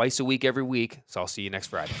twice a week every week. So I'll see you next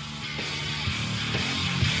Friday.